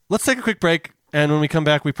right. Let's take a quick break, and when we come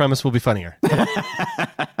back, we promise we'll be funnier.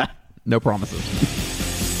 No promises.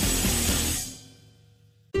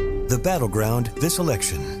 The battleground this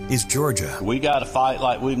election is Georgia. We got to fight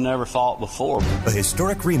like we've never fought before. A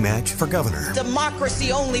historic rematch for governor.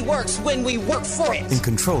 Democracy only works when we work for it. In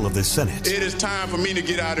control of the Senate. It is time for me to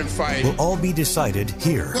get out and fight. Will all be decided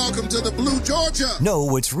here. Welcome to the Blue Georgia. Know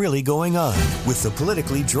what's really going on with the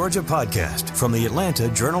Politically Georgia podcast from the Atlanta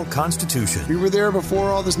Journal-Constitution. We were there before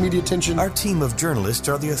all this media attention. Our team of journalists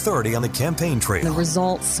are the authority on the campaign trail. The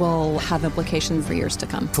results will have implications for years to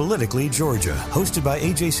come. Politically Georgia, hosted by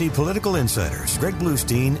AJC political insiders Greg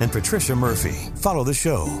Bluestein and Patricia Murphy. Follow the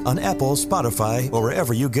show on Apple, Spotify, or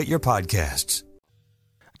wherever you get your podcasts.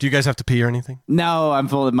 Do you guys have to pee or anything? No, I'm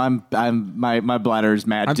full of my bladder's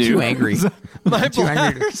mad I'm too. too angry. My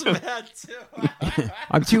bladder's mad too.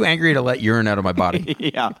 I'm too angry to let urine out of my body.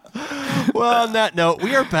 Yeah. Well, on that note,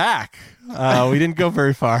 we are back. We didn't go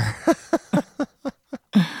very far.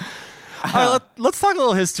 All right, let's talk a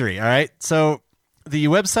little history, all right? So the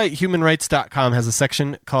website humanrights.com has a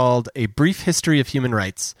section called A Brief History of Human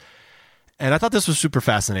Rights. And I thought this was super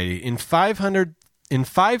fascinating. In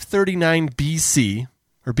 539 BC,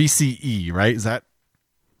 or BCE, right? Is that?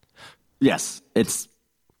 Yes, it's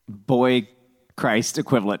boy Christ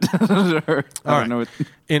equivalent. All right.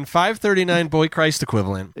 In 539 boy Christ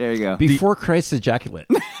equivalent. There you go. Before Christ's ejaculate.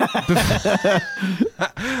 That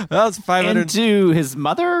was 500. And to his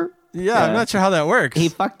mother? Yeah, I'm not sure how that works. He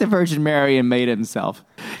fucked the Virgin Mary and made himself.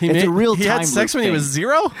 He had sex when he was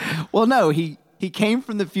 0? Well, no, he came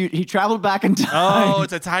from the future. He traveled back in time. Oh,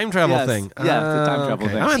 it's a time travel thing. Yeah, it's a time travel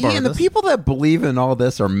thing. See, and the people that believe in all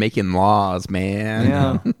this are making laws, man.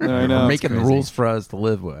 Yeah, I know. Making rules for us to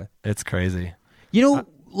live with. It's crazy. You know,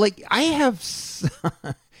 like I have,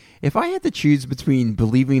 if I had to choose between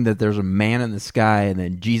believing that there's a man in the sky and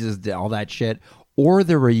then Jesus did all that shit, or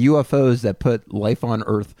there were UFOs that put life on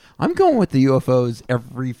Earth, I'm going with the UFOs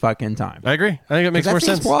every fucking time. I agree. I think it makes more sense.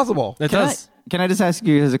 That seems plausible. It does. Can I just ask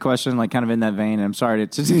you as a question, like kind of in that vein? And I'm sorry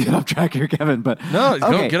to get off track here, Kevin, but No,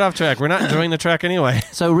 don't get off track. We're not enjoying the track anyway.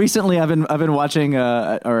 So recently, I've been watching,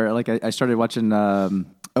 I started watching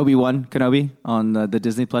Obi-Wan Kenobi on the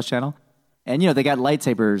Disney Plus channel, and they got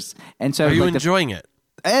lightsabers, and so are you enjoying it?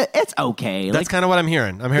 It's okay. That's kind of what I'm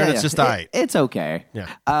hearing. I'm hearing it's just all right. It's okay. Yeah.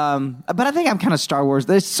 But I think I'm kind of Star Wars.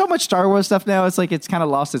 There's so much Star Wars stuff now. It's like it's kind of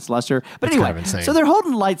lost its luster. But It's anyway, kind of insane. so they're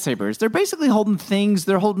holding lightsabers. They're basically holding things.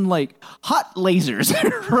 They're holding like hot lasers,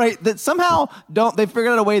 right? That somehow they figured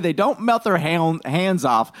out a way they don't melt their hands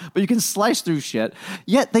off, but you can slice through shit.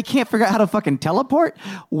 Yet they can't figure out how to fucking teleport.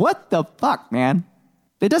 What the fuck, man?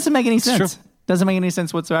 It doesn't make any sense. True. Doesn't make any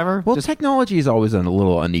sense whatsoever. Well, technology is always a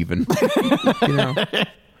little uneven.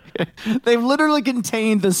 They've literally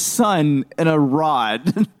contained the sun in a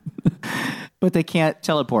rod, but they can't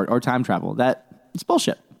teleport or time travel. It's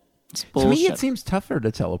bullshit. It's bullshit. To me, it seems tougher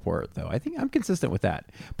to teleport, though. I think I'm consistent with that.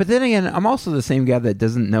 But then again, I'm also the same guy that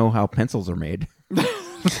doesn't know how pencils are made.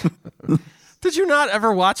 Did you not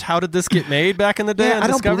ever watch How Did This Get Made back in the day on I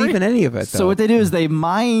don't Discovery? believe in any of it, though. So what they do is they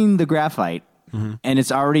mine the graphite, and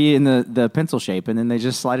it's already in the pencil shape, and then they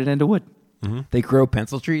just slide it into wood. Mm-hmm. They grow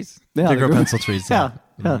pencil trees? Yeah, They grow pencil trees. Yeah.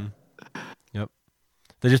 Mm-hmm. Yep.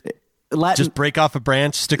 They just break off a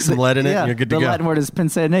branch, stick some lead in it, and you're good to the go. Latin word is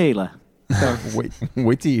pensanella.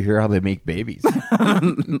 Wait till you hear how they make babies.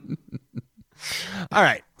 All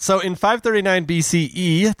right. So in 539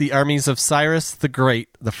 BCE, the armies of Cyrus the Great,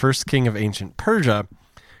 the first king of ancient Persia,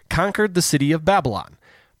 conquered the city of Babylon.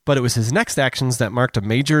 But it was his next actions that marked a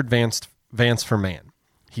major advance for man.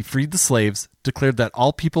 He freed the slaves, declared that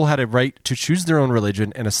all people had a right to choose their own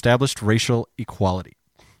religion, and established racial equality.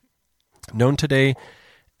 Known today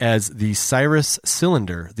as the Cyrus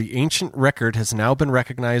Cylinder, the ancient record has now been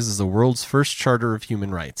recognized as the world's first charter of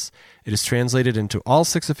human rights. It is translated into all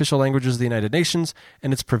 6 official languages of the United Nations,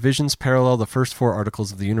 and its provisions parallel the first 4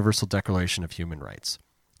 articles of the Universal Declaration of Human Rights.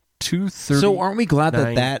 239 So aren't we glad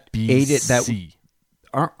that aided that?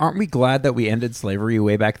 Aren't we glad that we ended slavery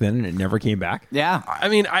way back then and it never came back? Yeah. I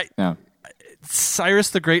mean, Cyrus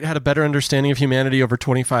the Great had a better understanding of humanity over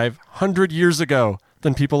 2,500 years ago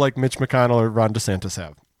than people like Mitch McConnell or Ron DeSantis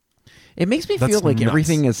have. It makes me feel like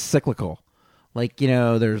everything is cyclical. Like,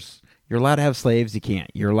 you're allowed to have slaves, you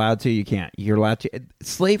can't. You're allowed to, you can't. You're allowed to.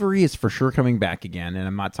 Slavery is for sure coming back again, and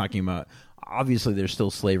I'm not talking about, obviously there's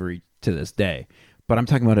still slavery to this day, but I'm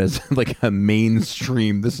talking about it as like a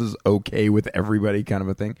mainstream, this is okay with everybody kind of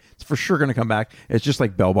a thing. It's for sure going to come back. It's just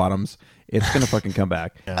like bell bottoms. It's going to fucking come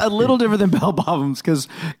back. A little different than bell bottoms, because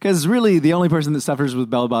really the only person that suffers with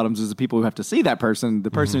bell bottoms is the people who have to see that person.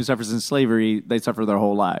 The person who suffers in slavery, they suffer their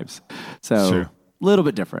whole lives. So a little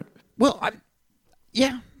bit different. Well,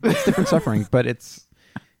 it's different suffering, but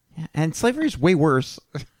and slavery is way worse.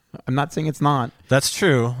 I'm not saying it's not. That's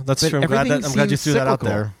true. That's true. I'm glad you threw that out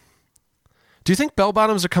there. Do you think bell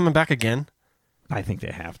bottoms are coming back again? I think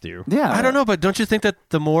they have to. Yeah. I don't know, but don't you think that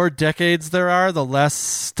the more decades there are, the less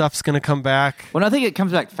stuff's going to come back? Well, I think it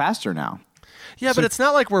comes back faster now. Yeah, but it's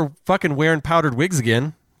not like we're fucking wearing powdered wigs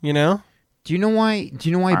again, you know? Do you know why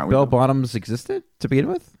bell bottoms existed to begin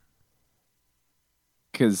with?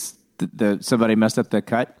 Because somebody messed up the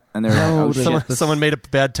cut and they're like, oh, shit. Someone made a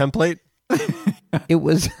bad template? It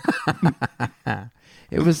was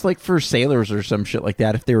it was like for sailors or some shit like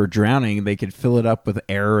that. If they were drowning, they could fill it up with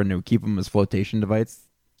air and it would keep them as flotation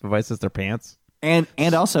devices, their pants. And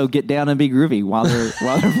also get down and be groovy while they're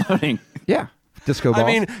floating. Yeah. Disco balls. I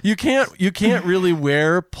mean, you can't really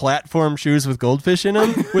wear platform shoes with goldfish in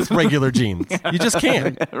them with regular jeans. You just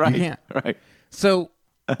can't. Right. You can't. Right. So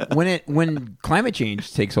when climate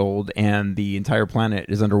change takes hold and the entire planet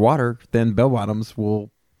is underwater, then bell bottoms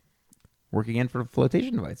will work again for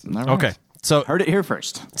flotation devices. Right. Okay. So heard it here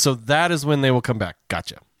first. So that is when they will come back.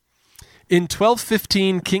 Gotcha. In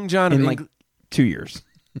 1215, King John in of like 2 years.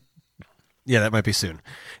 Yeah, that might be soon.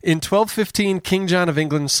 In 1215, King John of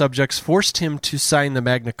England's subjects forced him to sign the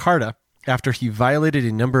Magna Carta after he violated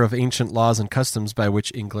a number of ancient laws and customs by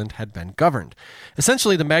which England had been governed.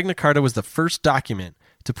 Essentially, the Magna Carta was the first document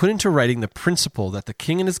to put into writing the principle that the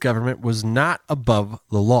king and his government was not above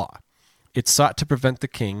the law. It sought to prevent the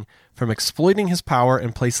king from exploiting his power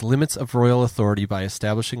and place limits of royal authority by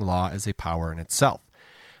establishing law as a power in itself.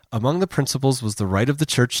 Among the principles was the right of the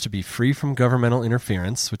church to be free from governmental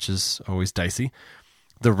interference, which is always dicey,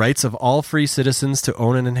 the rights of all free citizens to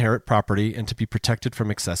own and inherit property and to be protected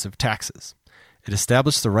from excessive taxes. It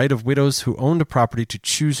established the right of widows who owned a property to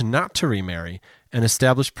choose not to remarry and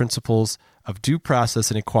established principles of due process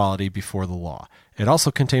and equality before the law. It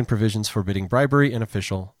also contained provisions forbidding bribery and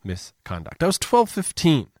official misconduct. That was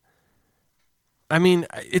 1215. I mean,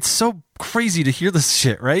 it's so crazy to hear this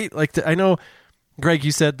shit, right? Like, I know, Greg,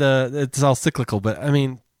 you said it's all cyclical, but I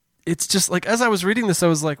mean, it's just like, as I was reading this, I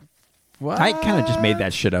was like, what? I kind of just made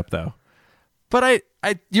that shit up, though. But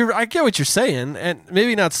I get what you're saying, and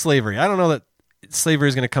maybe not slavery. I don't know that slavery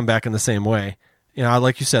is going to come back in the same way. You know,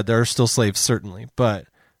 like you said, there are still slaves, certainly, but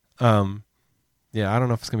yeah, I don't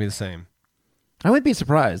know if it's going to be the same. I would be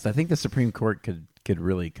surprised. I think the Supreme Court could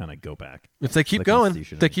really kind of go back. If they keep going,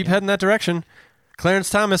 if they keep heading that direction. Clarence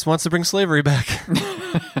Thomas wants to bring slavery back.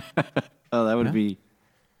 Oh, that'd be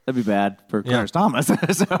bad for Clarence Thomas.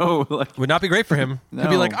 So would not be great for him. No. He'd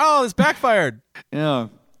be like, "Oh, this backfired." Yeah.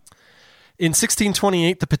 In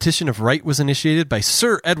 1628, the Petition of Right was initiated by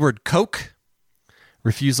Sir Edward Coke.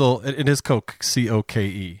 Refusal. It is Coke,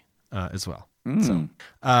 C-O-K-E, as well. So,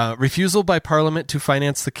 refusal by Parliament to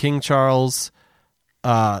finance the King Charles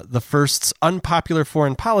the First's unpopular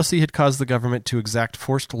foreign policy had caused the government to exact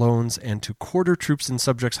forced loans and to quarter troops in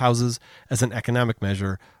subjects' houses as an economic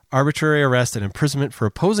measure. Arbitrary arrest and imprisonment for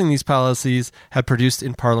opposing these policies had produced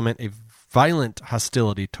in Parliament a violent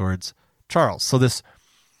hostility towards Charles. So this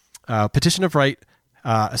Petition of Right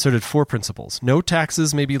asserted four principles. No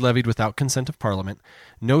taxes may be levied without consent of Parliament.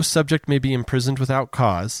 No subject may be imprisoned without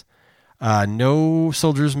cause. No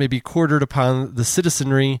soldiers may be quartered upon the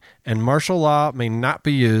citizenry, and martial law may not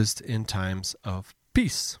be used in times of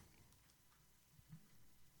peace.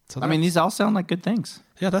 So I mean, these all sound like good things.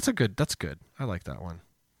 Yeah, that's good. I like that one.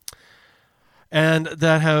 And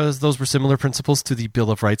those were similar principles to the Bill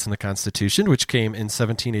of Rights and the Constitution, which came in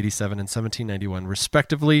 1787 and 1791,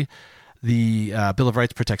 respectively. The Bill of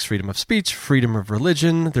Rights protects freedom of speech, freedom of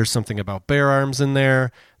religion. There's something about bear arms in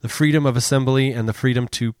there, the freedom of assembly, and the freedom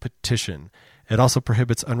to petition. It also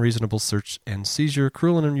prohibits unreasonable search and seizure,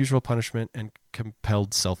 cruel and unusual punishment, and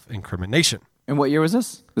compelled self-incrimination. And what year was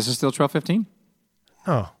this? This is still 1215?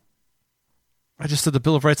 No. I just said the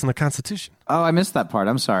Bill of Rights and the Constitution. Oh, I missed that part.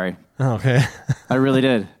 I'm sorry. Oh, okay. I really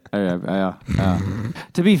did. To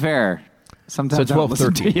be fair, sometimes so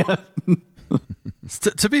 1213.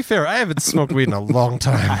 To be fair, I haven't smoked weed in a long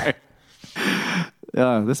time.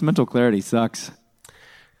 This mental clarity sucks.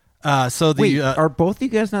 Wait, are both of you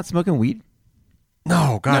guys not smoking weed?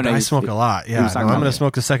 No, God, I smoke a lot. Yeah, I'm going to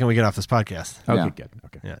smoke the second we get off this podcast. Okay, good.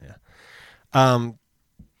 Okay. Yeah.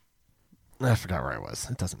 I forgot where I was.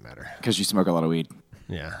 It doesn't matter. Because you smoke a lot of weed.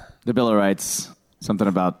 Yeah. The Bill of Rights, something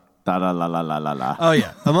about da-la-la-la-la-la. Oh,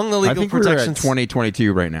 yeah. Among the legal I think protections... we're at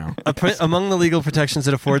 2022 right now. Among the legal protections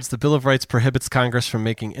it affords, the Bill of Rights prohibits Congress from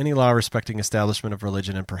making any law respecting establishment of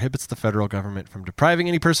religion and prohibits the federal government from depriving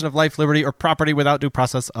any person of life, liberty, or property without due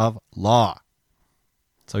process of law.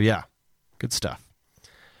 So, yeah. Good stuff.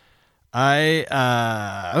 I'm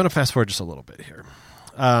going to fast forward just a little bit here.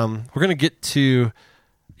 We're going to get to,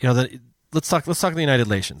 let's talk the United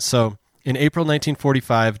Nations. So in April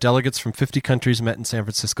 1945, delegates from 50 countries met in San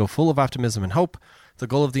Francisco full of optimism and hope. The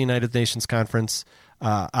goal of the United Nations Conference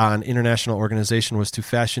on International Organization was to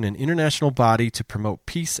fashion an international body to promote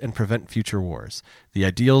peace and prevent future wars. The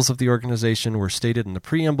ideals of the organization were stated in the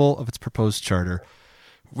preamble of its proposed charter.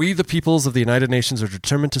 We, the peoples of the United Nations, are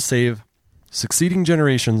determined to save succeeding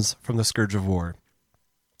generations from the scourge of war,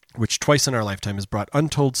 which twice in our lifetime has brought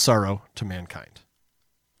untold sorrow to mankind.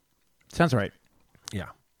 Sounds right. Yeah.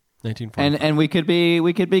 1940. And we could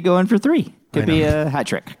be going for 3. Could be a hat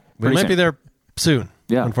trick. We might be there soon,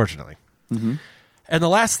 yeah. Unfortunately. Mm-hmm. And the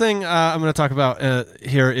last thing I'm going to talk about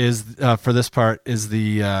here is, for this part, is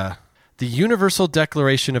the Universal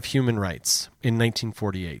Declaration of Human Rights in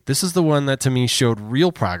 1948. This is the one that, to me, showed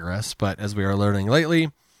real progress, but as we are learning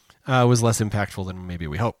lately, was less impactful than maybe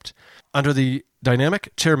we hoped. Under the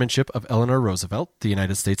dynamic chairmanship of Eleanor Roosevelt, the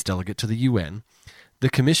United States delegate to the UN, the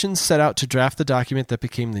Commission set out to draft the document that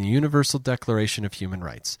became the Universal Declaration of Human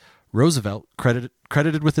Rights. Roosevelt,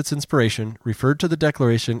 credited with its inspiration, referred to the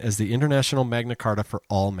Declaration as the International Magna Carta for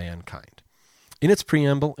all mankind. In its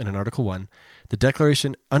preamble and in Article 1, the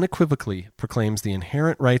Declaration unequivocally proclaims the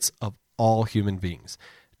inherent rights of all human beings.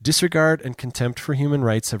 Disregard and contempt for human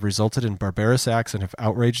rights have resulted in barbarous acts and have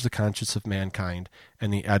outraged the conscience of mankind,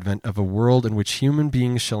 and the advent of a world in which human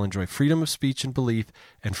beings shall enjoy freedom of speech and belief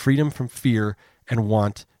and freedom from fear and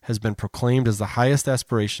want has been proclaimed as the highest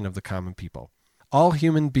aspiration of the common people. All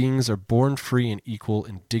human beings are born free and equal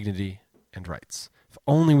in dignity and rights. If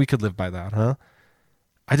only we could live by that, huh?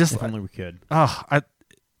 If only we could.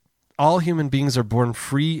 All human beings are born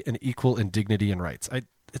free and equal in dignity and rights.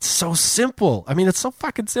 It's so simple. I mean, it's so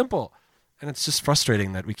fucking simple. And it's just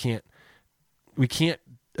frustrating that we can't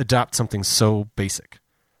adopt something so basic.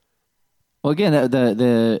 Well, again,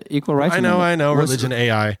 the Equal Rights Amendment. I know, religion,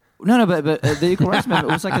 AI. No, but the Equal Rights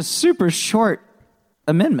Amendment was like a super short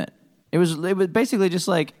amendment. It was basically just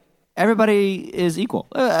like everybody is equal.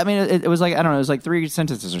 I mean, it was like, I don't know, it was like 3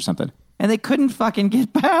 sentences or something. And they couldn't fucking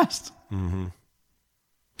get past. Mm-hmm.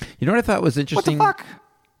 You know what I thought was interesting What the fuck?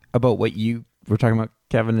 about what you were talking about,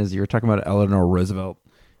 Kevin, is you were talking about Eleanor Roosevelt.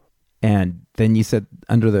 And then you said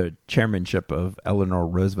under the chairmanship of Eleanor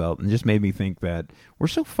Roosevelt, and it just made me think that we're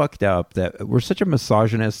so fucked up, that we're such a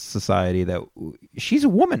misogynist society that she's a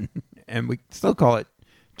woman and we still call it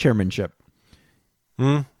chairmanship.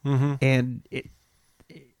 Mm-hmm. And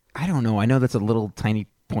I don't know. I know that's a little tiny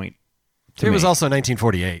point. It was also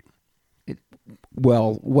 1948.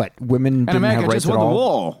 Well, what? Women didn't have rights at all? The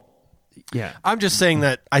wall. Yeah. I'm just saying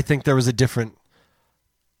that I think there was a different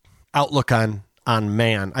outlook on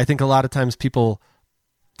man. I think a lot of times people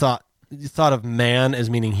thought of man as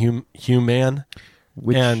meaning human.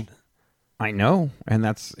 Which and I know, and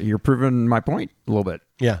you're proving my point a little bit.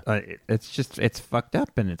 Yeah. It's fucked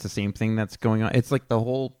up, and it's the same thing that's going on. It's like the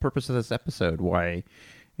whole purpose of this episode. Why?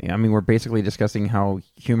 I mean, we're basically discussing how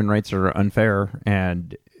human rights are unfair,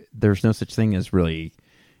 and there's no such thing as really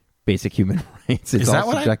basic human rights. It's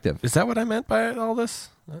all subjective. Is that what I meant by all this?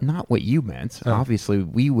 Not what you meant. Oh. Obviously,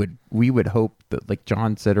 we would hope that, like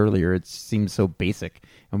John said earlier, it seems so basic,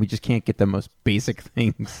 and we just can't get the most basic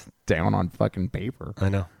things down on fucking paper. I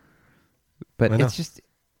know. But it's just,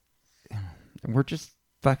 we're just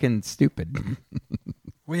fucking stupid.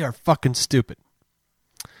 We are fucking stupid.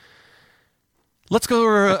 Let's go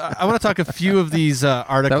over, I want to talk a few of these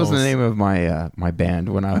articles. That was the name of my band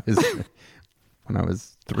when I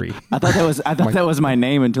was 3. I thought that was my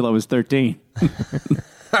name until I was 13.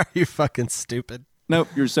 Are you fucking stupid? Nope,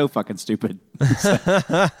 you're so fucking stupid.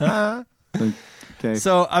 Okay.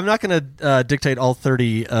 So I'm not going to dictate all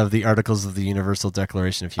 30 of the articles of the Universal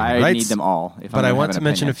Declaration of Human Rights. I need them all. But I want to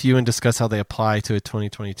mention a few and discuss how they apply to a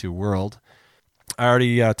 2022 world. I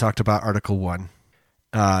already talked about Article 1.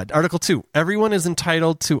 Article 2. Everyone is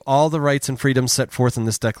entitled to all the rights and freedoms set forth in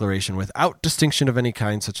this declaration without distinction of any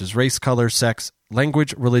kind, such as race, color, sex,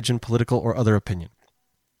 language, religion, political, or other opinion,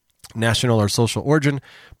 national or social origin,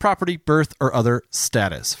 property, birth, or other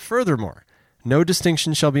status. Furthermore, no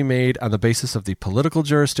distinction shall be made on the basis of the political,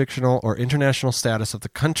 jurisdictional, or international status of the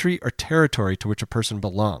country or territory to which a person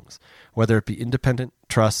belongs, whether it be independent,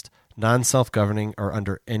 trust, non-self-governing, or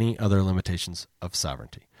under any other limitations of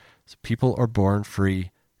sovereignty. So people are born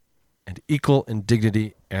free and equal in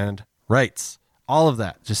dignity and rights. All of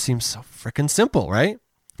that just seems so freaking simple, right?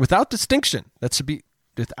 Without distinction. That should be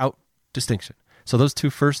without distinction. So those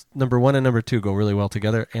two first, number 1 and number 2, go really well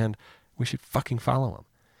together, and we should fucking follow them.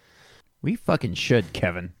 We fucking should,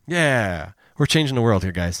 Kevin. Yeah. We're changing the world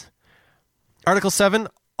here, guys. Article 7,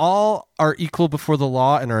 all are equal before the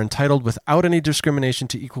law and are entitled without any discrimination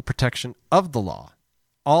to equal protection of the law.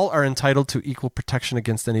 All are entitled to equal protection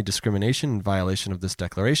against any discrimination in violation of this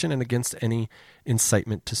declaration and against any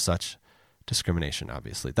incitement to such discrimination,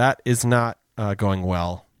 obviously. That is not going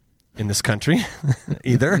well in this country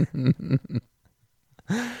either.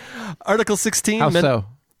 Article 16. How so?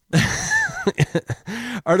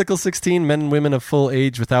 Article 16, men and women of full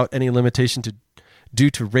age without any limitation due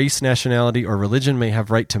to race, nationality, or religion may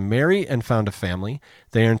have right to marry and found a family.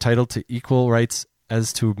 They are entitled to equal rights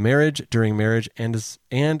as to marriage, during marriage,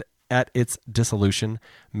 and at its dissolution.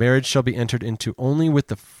 Marriage shall be entered into only with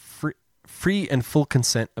the free and full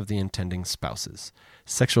consent of the intending spouses.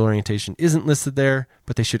 Sexual orientation isn't listed there,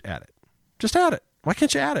 but they should add it. Just add it. Why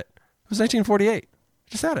can't you add it? It was 1948.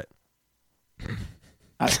 Just add it.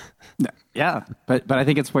 Yeah, but I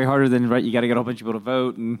think it's way harder than, right, you got to get a whole bunch of people to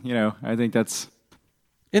vote, and, you know, I think that's...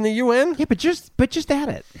 In the UN? Yeah, but just add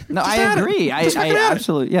it. No, just I agree. I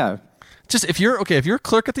absolutely, yeah. Just, if you're a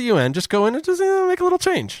clerk at the UN, just go in and just make a little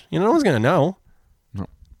change. You know, no one's going to know. No.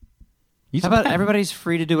 How about everybody's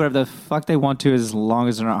free to do whatever the fuck they want to as long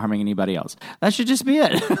as they're not harming anybody else? That should just be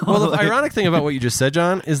it. Well, the ironic thing about what you just said,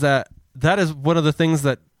 John, is that is one of the things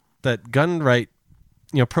that gun right,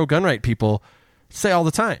 pro-gun right people say all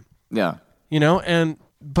the time. Yeah.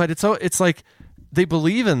 But it's like they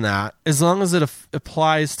believe in that as long as it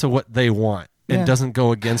applies to what they want and doesn't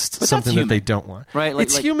go against something that they don't want. Right?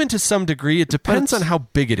 It's human to some degree. It depends on how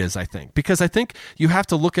big it is, I think. Because I think you have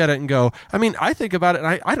to look at it and go, I mean, I think about it,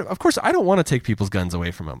 and of course, I don't want to take people's guns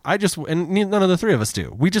away from them. And none of the three of us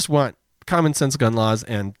do. We just want common sense gun laws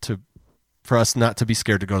and for us not to be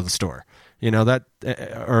scared to go to the store,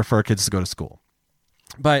 or for our kids to go to school.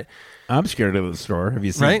 But I'm scared of the store. Have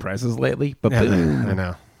you seen prices lately? But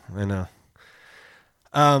I know.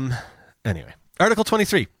 Anyway, Article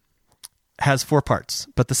 23 has 4 parts,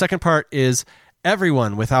 but the second part is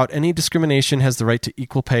everyone without any discrimination has the right to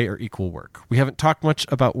equal pay or equal work. We haven't talked much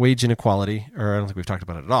about wage inequality, or I don't think we've talked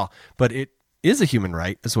about it at all, but it is a human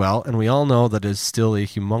right as well, and we all know that is still a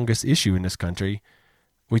humongous issue in this country.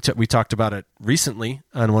 We talked about it recently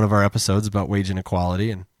on one of our episodes about wage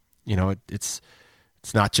inequality, and it's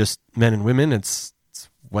not just men and women; it's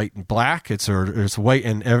white and black. It's white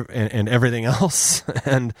and everything else,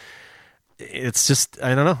 and it's just,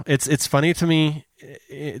 I don't know. It's funny to me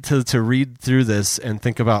to read through this and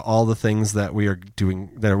think about all the things that we are doing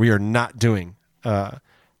that we are not doing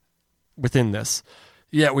within this.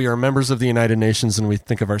 Yet we are members of the United Nations, and we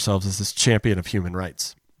think of ourselves as this champion of human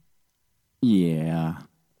rights. Yeah,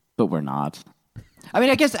 but we're not. I mean,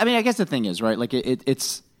 I guess the thing is, right? Like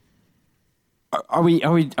it's. Are we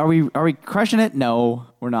crushing it? No,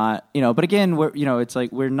 we're not. But again, it's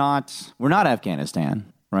like we're not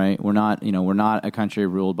Afghanistan, right? We're not a country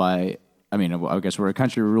ruled by. I mean, I guess we're a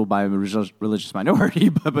country ruled by a religious minority,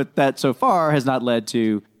 but that so far has not led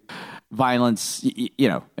to violence.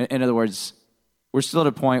 In other words, we're still at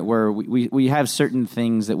a point where we have certain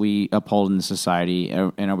things that we uphold in the society,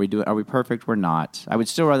 and are we perfect? We're not. I would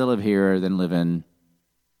still rather live here than live in,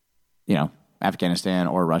 Afghanistan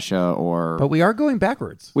or Russia But we are going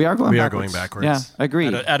backwards. We are going backwards. Yeah,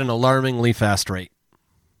 agreed. At an alarmingly fast rate.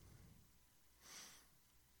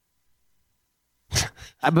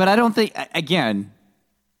 But I don't think, again,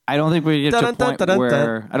 we get to a point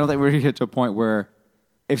where I don't think we're going to get to a point where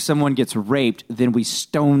if someone gets raped, then we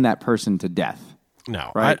stone that person to death.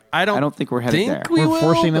 No, right? I don't think we're headed there. We're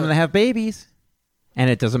forcing them to have babies,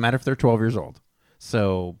 and it doesn't matter if they're 12 years old.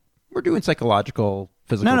 So we're doing psychological,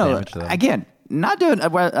 physical damage to them. Again, not doing.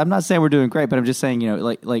 I'm not saying we're doing great, but I'm just saying,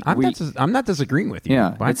 I'm not disagreeing with you.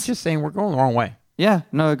 Yeah, I'm just saying we're going the wrong way. Yeah,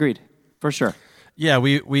 no, agreed, for sure. Yeah,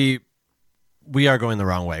 we are going the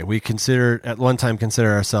wrong way. We at one time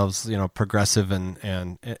consider ourselves, progressive,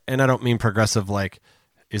 and I don't mean progressive like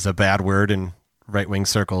is a bad word in right-wing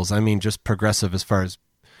circles. I mean just progressive as far as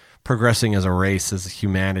progressing as a race, as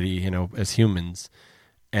humanity, as humans.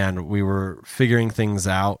 And we were figuring things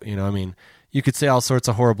out, you could say all sorts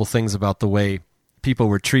of horrible things about the way people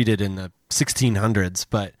were treated in the 1600s,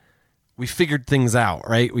 but we figured things out,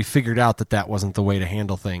 right? We figured out that wasn't the way to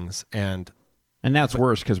handle things. And that's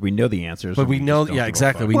worse because we know the answers. But we know,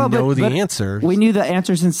 exactly. We know the answers. We knew the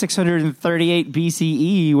answers in 638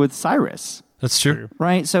 BCE with Cyrus. That's true.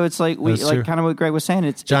 Right? So it's like, kind of what Greg was saying.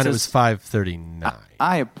 It was 539.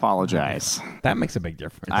 I apologize. That makes a big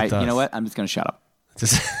difference. You know what? I'm just going to shut up.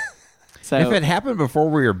 So, if it happened before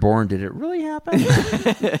we were born, did it really happen?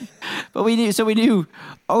 But we knew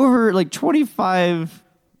over like 25,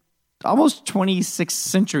 almost 26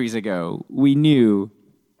 centuries ago, we knew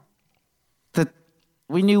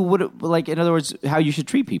what, in other words, how you should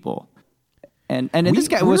treat people. And this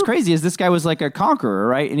guy, what's crazy is this guy was like a conqueror,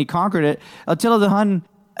 right? And he conquered it. Attila the Hun,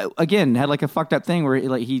 again, had like a fucked up thing where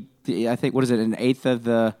I think, what is it, an eighth of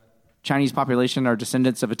the Chinese population are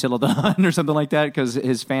descendants of Attila the Hun or something like that, because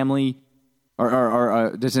his family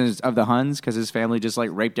or descendants of the Huns because his family just like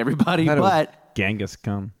raped everybody. But Genghis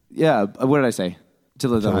Khan. Yeah, what did I say?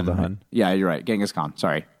 Attila the Hun. Hun. Yeah, you're right. Genghis Khan.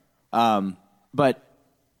 Sorry. But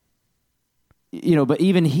but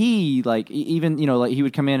even he, like, like he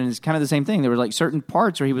would come in and it's kind of the same thing. There were like certain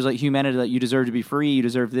parts where he was like, humanity, that you deserve to be free, you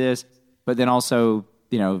deserve this. But then also,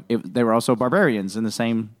 they were also barbarians in the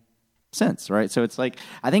same sense, right? So it's like,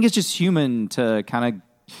 I think it's just human to kind of,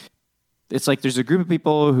 it's like there's a group of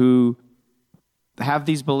people who have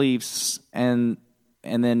these beliefs and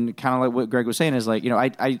then kind of like what Greg was saying is like,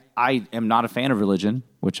 I am not a fan of religion,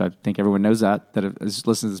 which I think everyone knows that has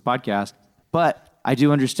listened to this podcast. But I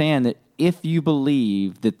do understand that if you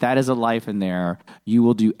believe that is a life in there, you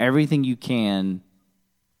will do everything you can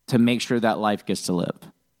to make sure that life gets to live,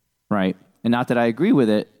 right? And not that I agree with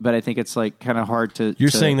it, but I think it's like kind of hard to...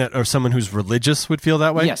 You're saying that or someone who's religious would feel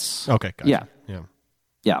that way? Yes. Okay, gotcha.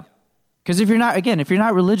 Yeah. Because if you're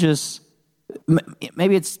not religious,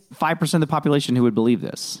 maybe it's 5% of the population who would believe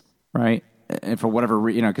this, right? And for whatever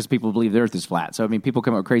reason, because people believe the earth is flat. So, I mean, people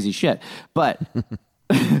come up with crazy shit. But...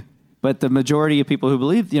 But the majority of people who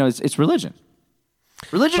believe, it's religion.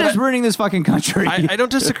 Religion is ruining this fucking country. I don't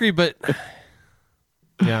disagree, but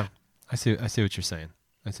yeah, I see what you're saying.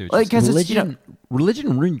 I see what you're saying.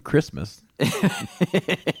 Religion ruined Christmas.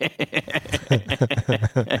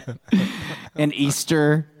 And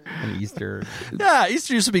Easter. Yeah,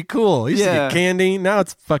 Easter used to be cool. Used to get candy. Now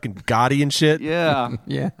it's fucking gaudy and shit. Yeah.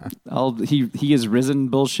 Yeah. He is risen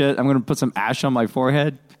bullshit. I'm going to put some ash on my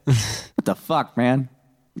forehead. What the fuck, man?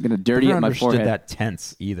 I'm going to dirty up my forehead. That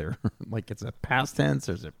tense either. Like it's a past tense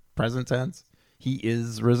or is it present tense? He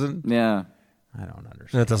is risen? Yeah. I don't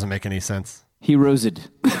understand. That doesn't make any sense. He rosed.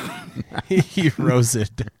 He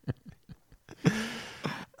rosed.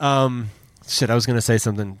 Shit, I was going to say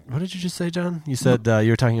something. What did you just say, John? You said you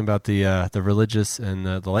were talking about the religious and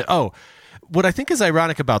the life. Oh, what I think is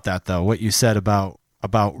ironic about that, though, what you said about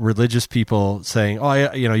religious people saying,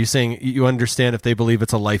 you're saying you understand if they believe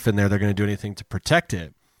it's a life in there, they're going to do anything to protect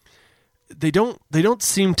it. They don't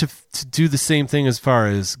seem to do the same thing as far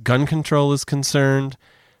as gun control is concerned.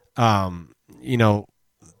 If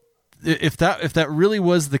that really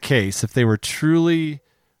was the case, if they were truly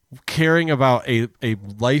caring about a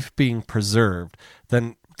life being preserved,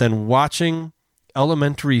 then watching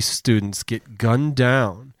elementary students get gunned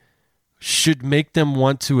down should make them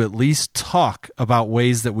want to at least talk about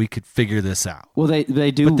ways that we could figure this out. Well,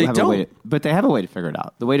 they do, but they have don't. a way. But they have a way to figure it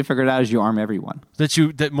out. The way to figure it out is you arm everyone.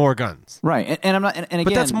 That more guns, right? And I'm not. And again,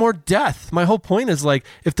 but that's more death. My whole point is like,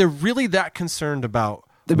 if they're really that concerned about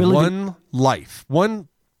one life, one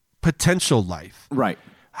potential life, right?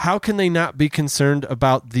 How can they not be concerned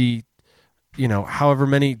about the, however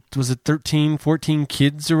many, was it 13, 14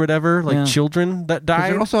 kids or whatever, children that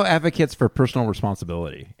died? They're also advocates for personal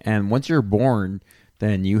responsibility. And once you're born,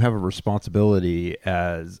 then you have a responsibility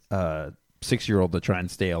as a 6-year-old to try and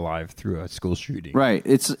stay alive through a school shooting. Right.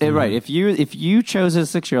 Right. If you chose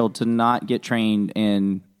as a 6-year-old to not get trained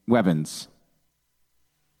in weapons,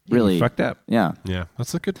 really you fucked up. Yeah. Yeah.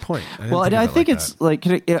 That's a good point. I think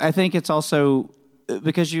it's also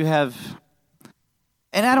because you have,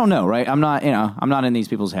 and I don't know, right? I'm not in these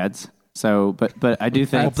people's heads. So, but I do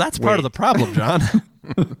think well, that's part of the problem, John.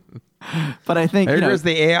 But I think there's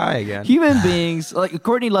the AI again. Human beings, like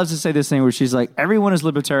Courtney loves to say this thing where she's like, everyone is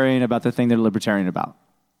libertarian about the thing they're libertarian about,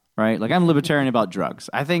 right? Like I'm libertarian about drugs.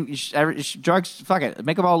 I think drugs, fuck it,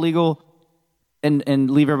 make them all legal, and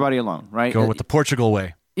leave everybody alone, right? Go with the Portugal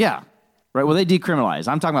way. Yeah. Right. Well, they decriminalize.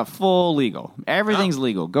 I'm talking about full legal. Everything's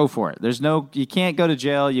legal. Go for it. You can't go to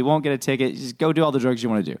jail. You won't get a ticket. Just go do all the drugs you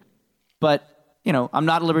want to do. But, I'm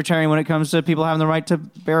not a libertarian when it comes to people having the right to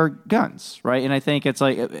bear guns. Right. And I think it's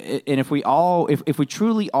like, and if we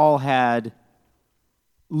truly all had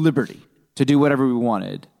liberty to do whatever we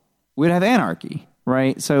wanted, we'd have anarchy.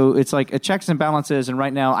 Right. So it's like a checks and balances. And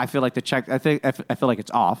right now I feel like I feel like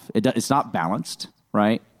it's off. It's not balanced.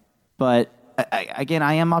 Right. But I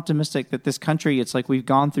am optimistic that this country, it's like we've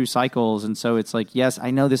gone through cycles. And so it's like, yes,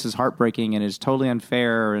 I know this is heartbreaking and it's totally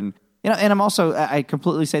unfair. And, and I'm also, I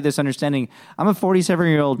completely say this understanding. I'm a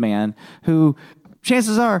 47-year-old man who,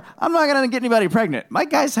 chances are, I'm not going to get anybody pregnant. My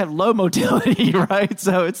guys have low motility, right?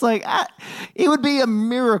 So it's like, it would be a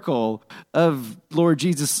miracle of Lord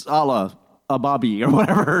Jesus, Allah, Bobby, or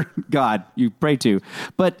whatever God you pray to.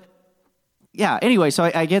 But yeah, anyway,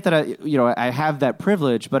 so I get that I have that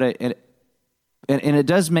privilege, but and it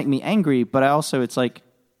does make me angry, but I also, it's like,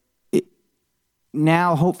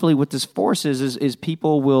 now hopefully what this forces is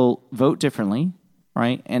people will vote differently,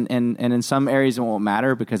 right? And in some areas it won't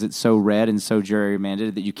matter because it's so red and so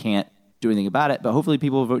gerrymandered that you can't do anything about it, but hopefully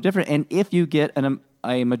people will vote different. And if you get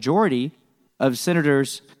a majority of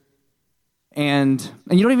senators, and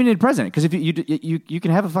you don't even need a president, because if you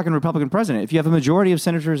can have a fucking Republican president. If you have a majority of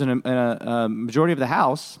senators and a majority of the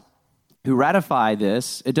House who ratify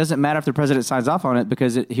this, it doesn't matter if the president signs off on it,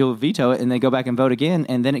 because he'll veto it and they go back and vote again,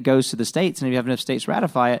 and then it goes to the states, and if you have enough states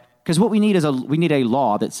ratify it, because what we need is we need a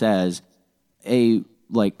law that says a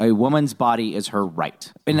woman's body is her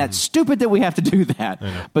right. And that's stupid that we have to do that,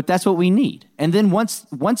 but that's what we need. And then once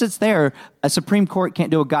it's there, a Supreme Court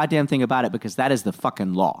can't do a goddamn thing about it, because that is the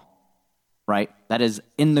fucking law, right? That is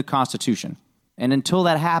in the Constitution. And until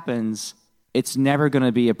that happens, it's never going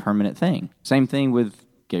to be a permanent thing. Same thing with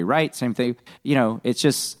gay rights, same thing. It's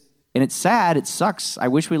just, and it's sad, it sucks. I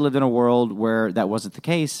wish we lived in a world where that wasn't the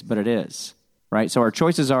case, but it is, right? So our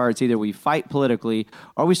choices are, it's either we fight politically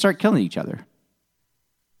or we start killing each other.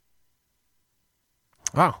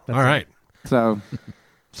 Wow. All right. So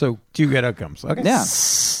two good outcomes. Okay. Yeah.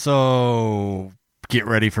 So get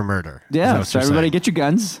ready for murder. Yeah. So everybody get your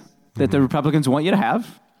guns that the Republicans want you to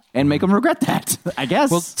have, and make them regret that, I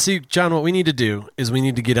guess. Well, see, John, what we need to do is we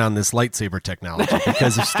need to get on this lightsaber technology,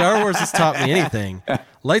 because if Star Wars has taught me anything,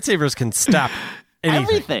 lightsabers can stop anything.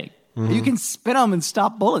 Everything. You can spin them and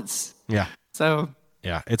stop bullets. Yeah. So.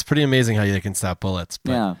 Yeah, it's pretty amazing how they can stop bullets.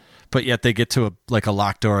 But yet they get to a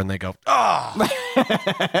locked door and they go,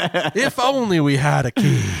 if only we had a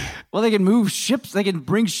key. Well, they can move ships. They can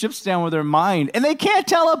bring ships down with their mind, and they can't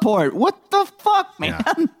teleport. What the fuck, man?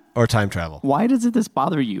 Yeah. Or time travel. Why does this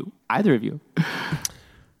bother you? Either of you?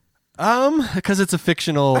 Because it's a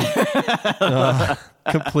fictional,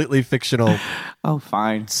 completely fictional. Oh,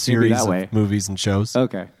 fine. Series that way. Of movies and shows.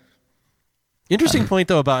 Okay. Interesting point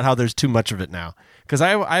though about how there's too much of it now. Because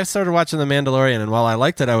I started watching The Mandalorian, and while I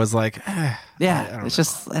liked it, I was like,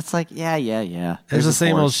 it's like, yeah. There's the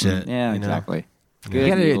same old shit. Yeah, exactly. You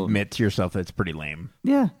got to admit to yourself that it's pretty lame.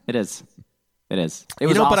 Yeah, it is. It is.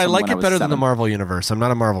 But I like it better than the Marvel universe. I'm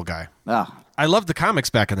not a Marvel guy. Oh. I loved the comics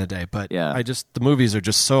back in the day, but the movies are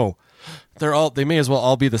just so, they may as well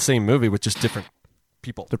all be the same movie with just different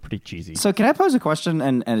people. They're pretty cheesy. So can I pose a question?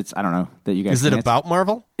 And it's, I don't know, that you guys Is it about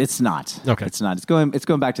Marvel? It's not. Okay. It's not. It's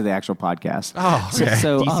going back to the actual podcast. Oh, okay.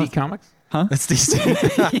 So DC Comics? Huh? It's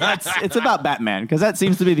DC. Yeah, it's about Batman, because that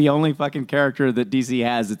seems to be the only fucking character that DC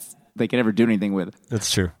has they can ever do anything with. That's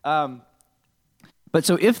true. But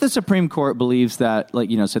so if the Supreme Court believes that,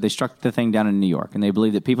 so they struck the thing down in New York, and they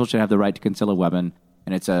believe that people should have the right to conceal a weapon,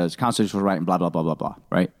 and it's a constitutional right, and blah, blah, blah, blah, blah,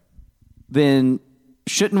 right? Then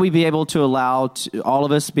shouldn't we be able to allow all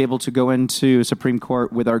of us be able to go into Supreme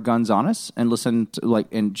Court with our guns on us and listen to,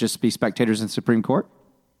 and just be spectators in Supreme Court?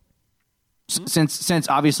 Since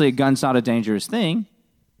obviously a gun's not a dangerous thing,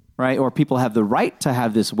 right? Or people have the right to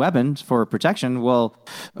have this weapon for protection. Well,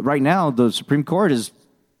 right now the Supreme Court is,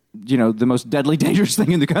 the most deadly, dangerous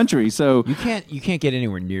thing in the country. So you can't get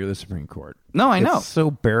anywhere near the Supreme Court. No, I know. It's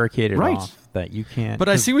so barricaded off that you can't. But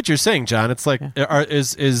I see what you're saying, John. It's like,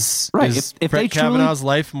 is Brett Kavanaugh's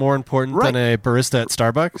life more important than a barista at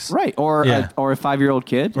Starbucks? Right. Or a 5-year-old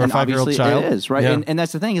kid. Or a 5-year-old child. It is, right? Yeah. And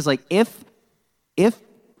that's the thing is, like, if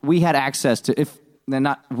we had access to,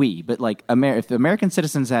 not we, but if the American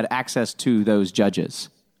citizens had access to those judges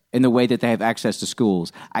in the way that they have access to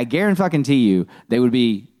schools, I guarantee you they would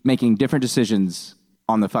be making different decisions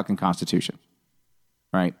on the fucking Constitution.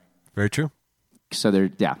 Right? Very true. So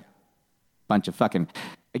bunch of fucking,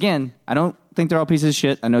 again, I don't think they're all pieces of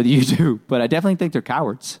shit. I know that you do, but I definitely think they're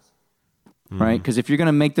cowards. Right? Because if you're going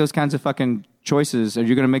to make those kinds of fucking choices, or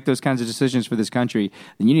you're going to make those kinds of decisions for this country,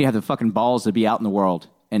 then you need to have the fucking balls to be out in the world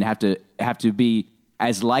and have to be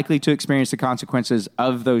as likely to experience the consequences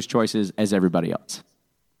of those choices as everybody else.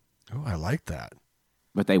 Oh, I like that.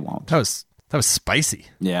 But they won't. That was spicy.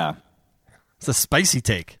 Yeah. It's a spicy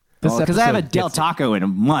take. Because I have a Del Taco in a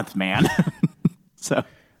month, man. So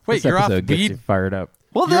wait, you're off weed? Gets you fired up.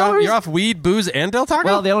 Well, you're off weed, booze, and Del Taco?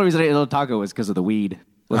 Well, the only reason I ate Del Taco was because of the weed.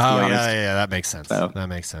 Yeah, that makes sense. So. That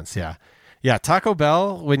makes sense, yeah. Yeah, Taco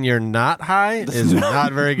Bell, when you're not high, is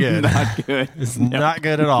not very good. Not good. It's not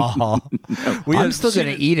good at all. I'm still going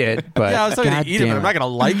to eat it, but I'm still going to eat it, but I'm not going to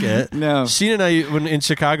like it. No. Sheen and I, when in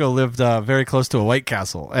Chicago, lived very close to a White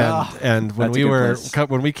Castle, and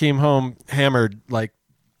when we came home hammered,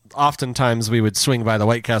 oftentimes we would swing by the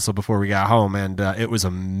White Castle before we got home, and it was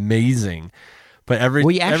amazing. But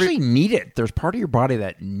we actually need it. There's part of your body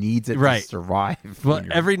that needs it to survive. Well,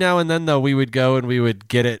 every now and then, though, we would go and we would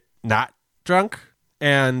get it not drunk,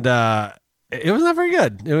 and it was not very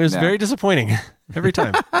good. It was very disappointing every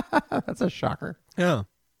time. That's a shocker. Yeah.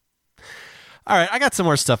 All right, I got some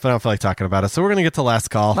more stuff, but I don't feel like talking about it, so we're going to get to last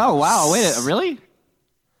call. Oh, wow. Wait, really?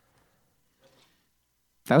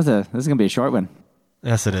 This is going to be a short one.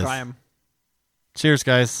 Yes, it is. Try 'em. Cheers,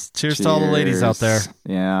 guys. Cheers to all the ladies out there.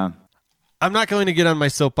 Yeah. I'm not going to get on my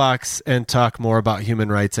soapbox and talk more about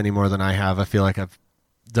human rights any more than I have. I feel like I've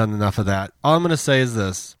done enough of that. All I'm going to say is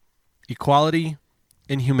this. Equality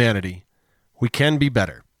and humanity. We can be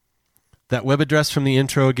better. That web address from the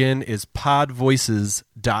intro again is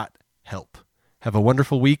podvoices.help. Have a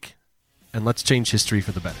wonderful week, and let's change history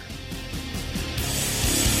for the better.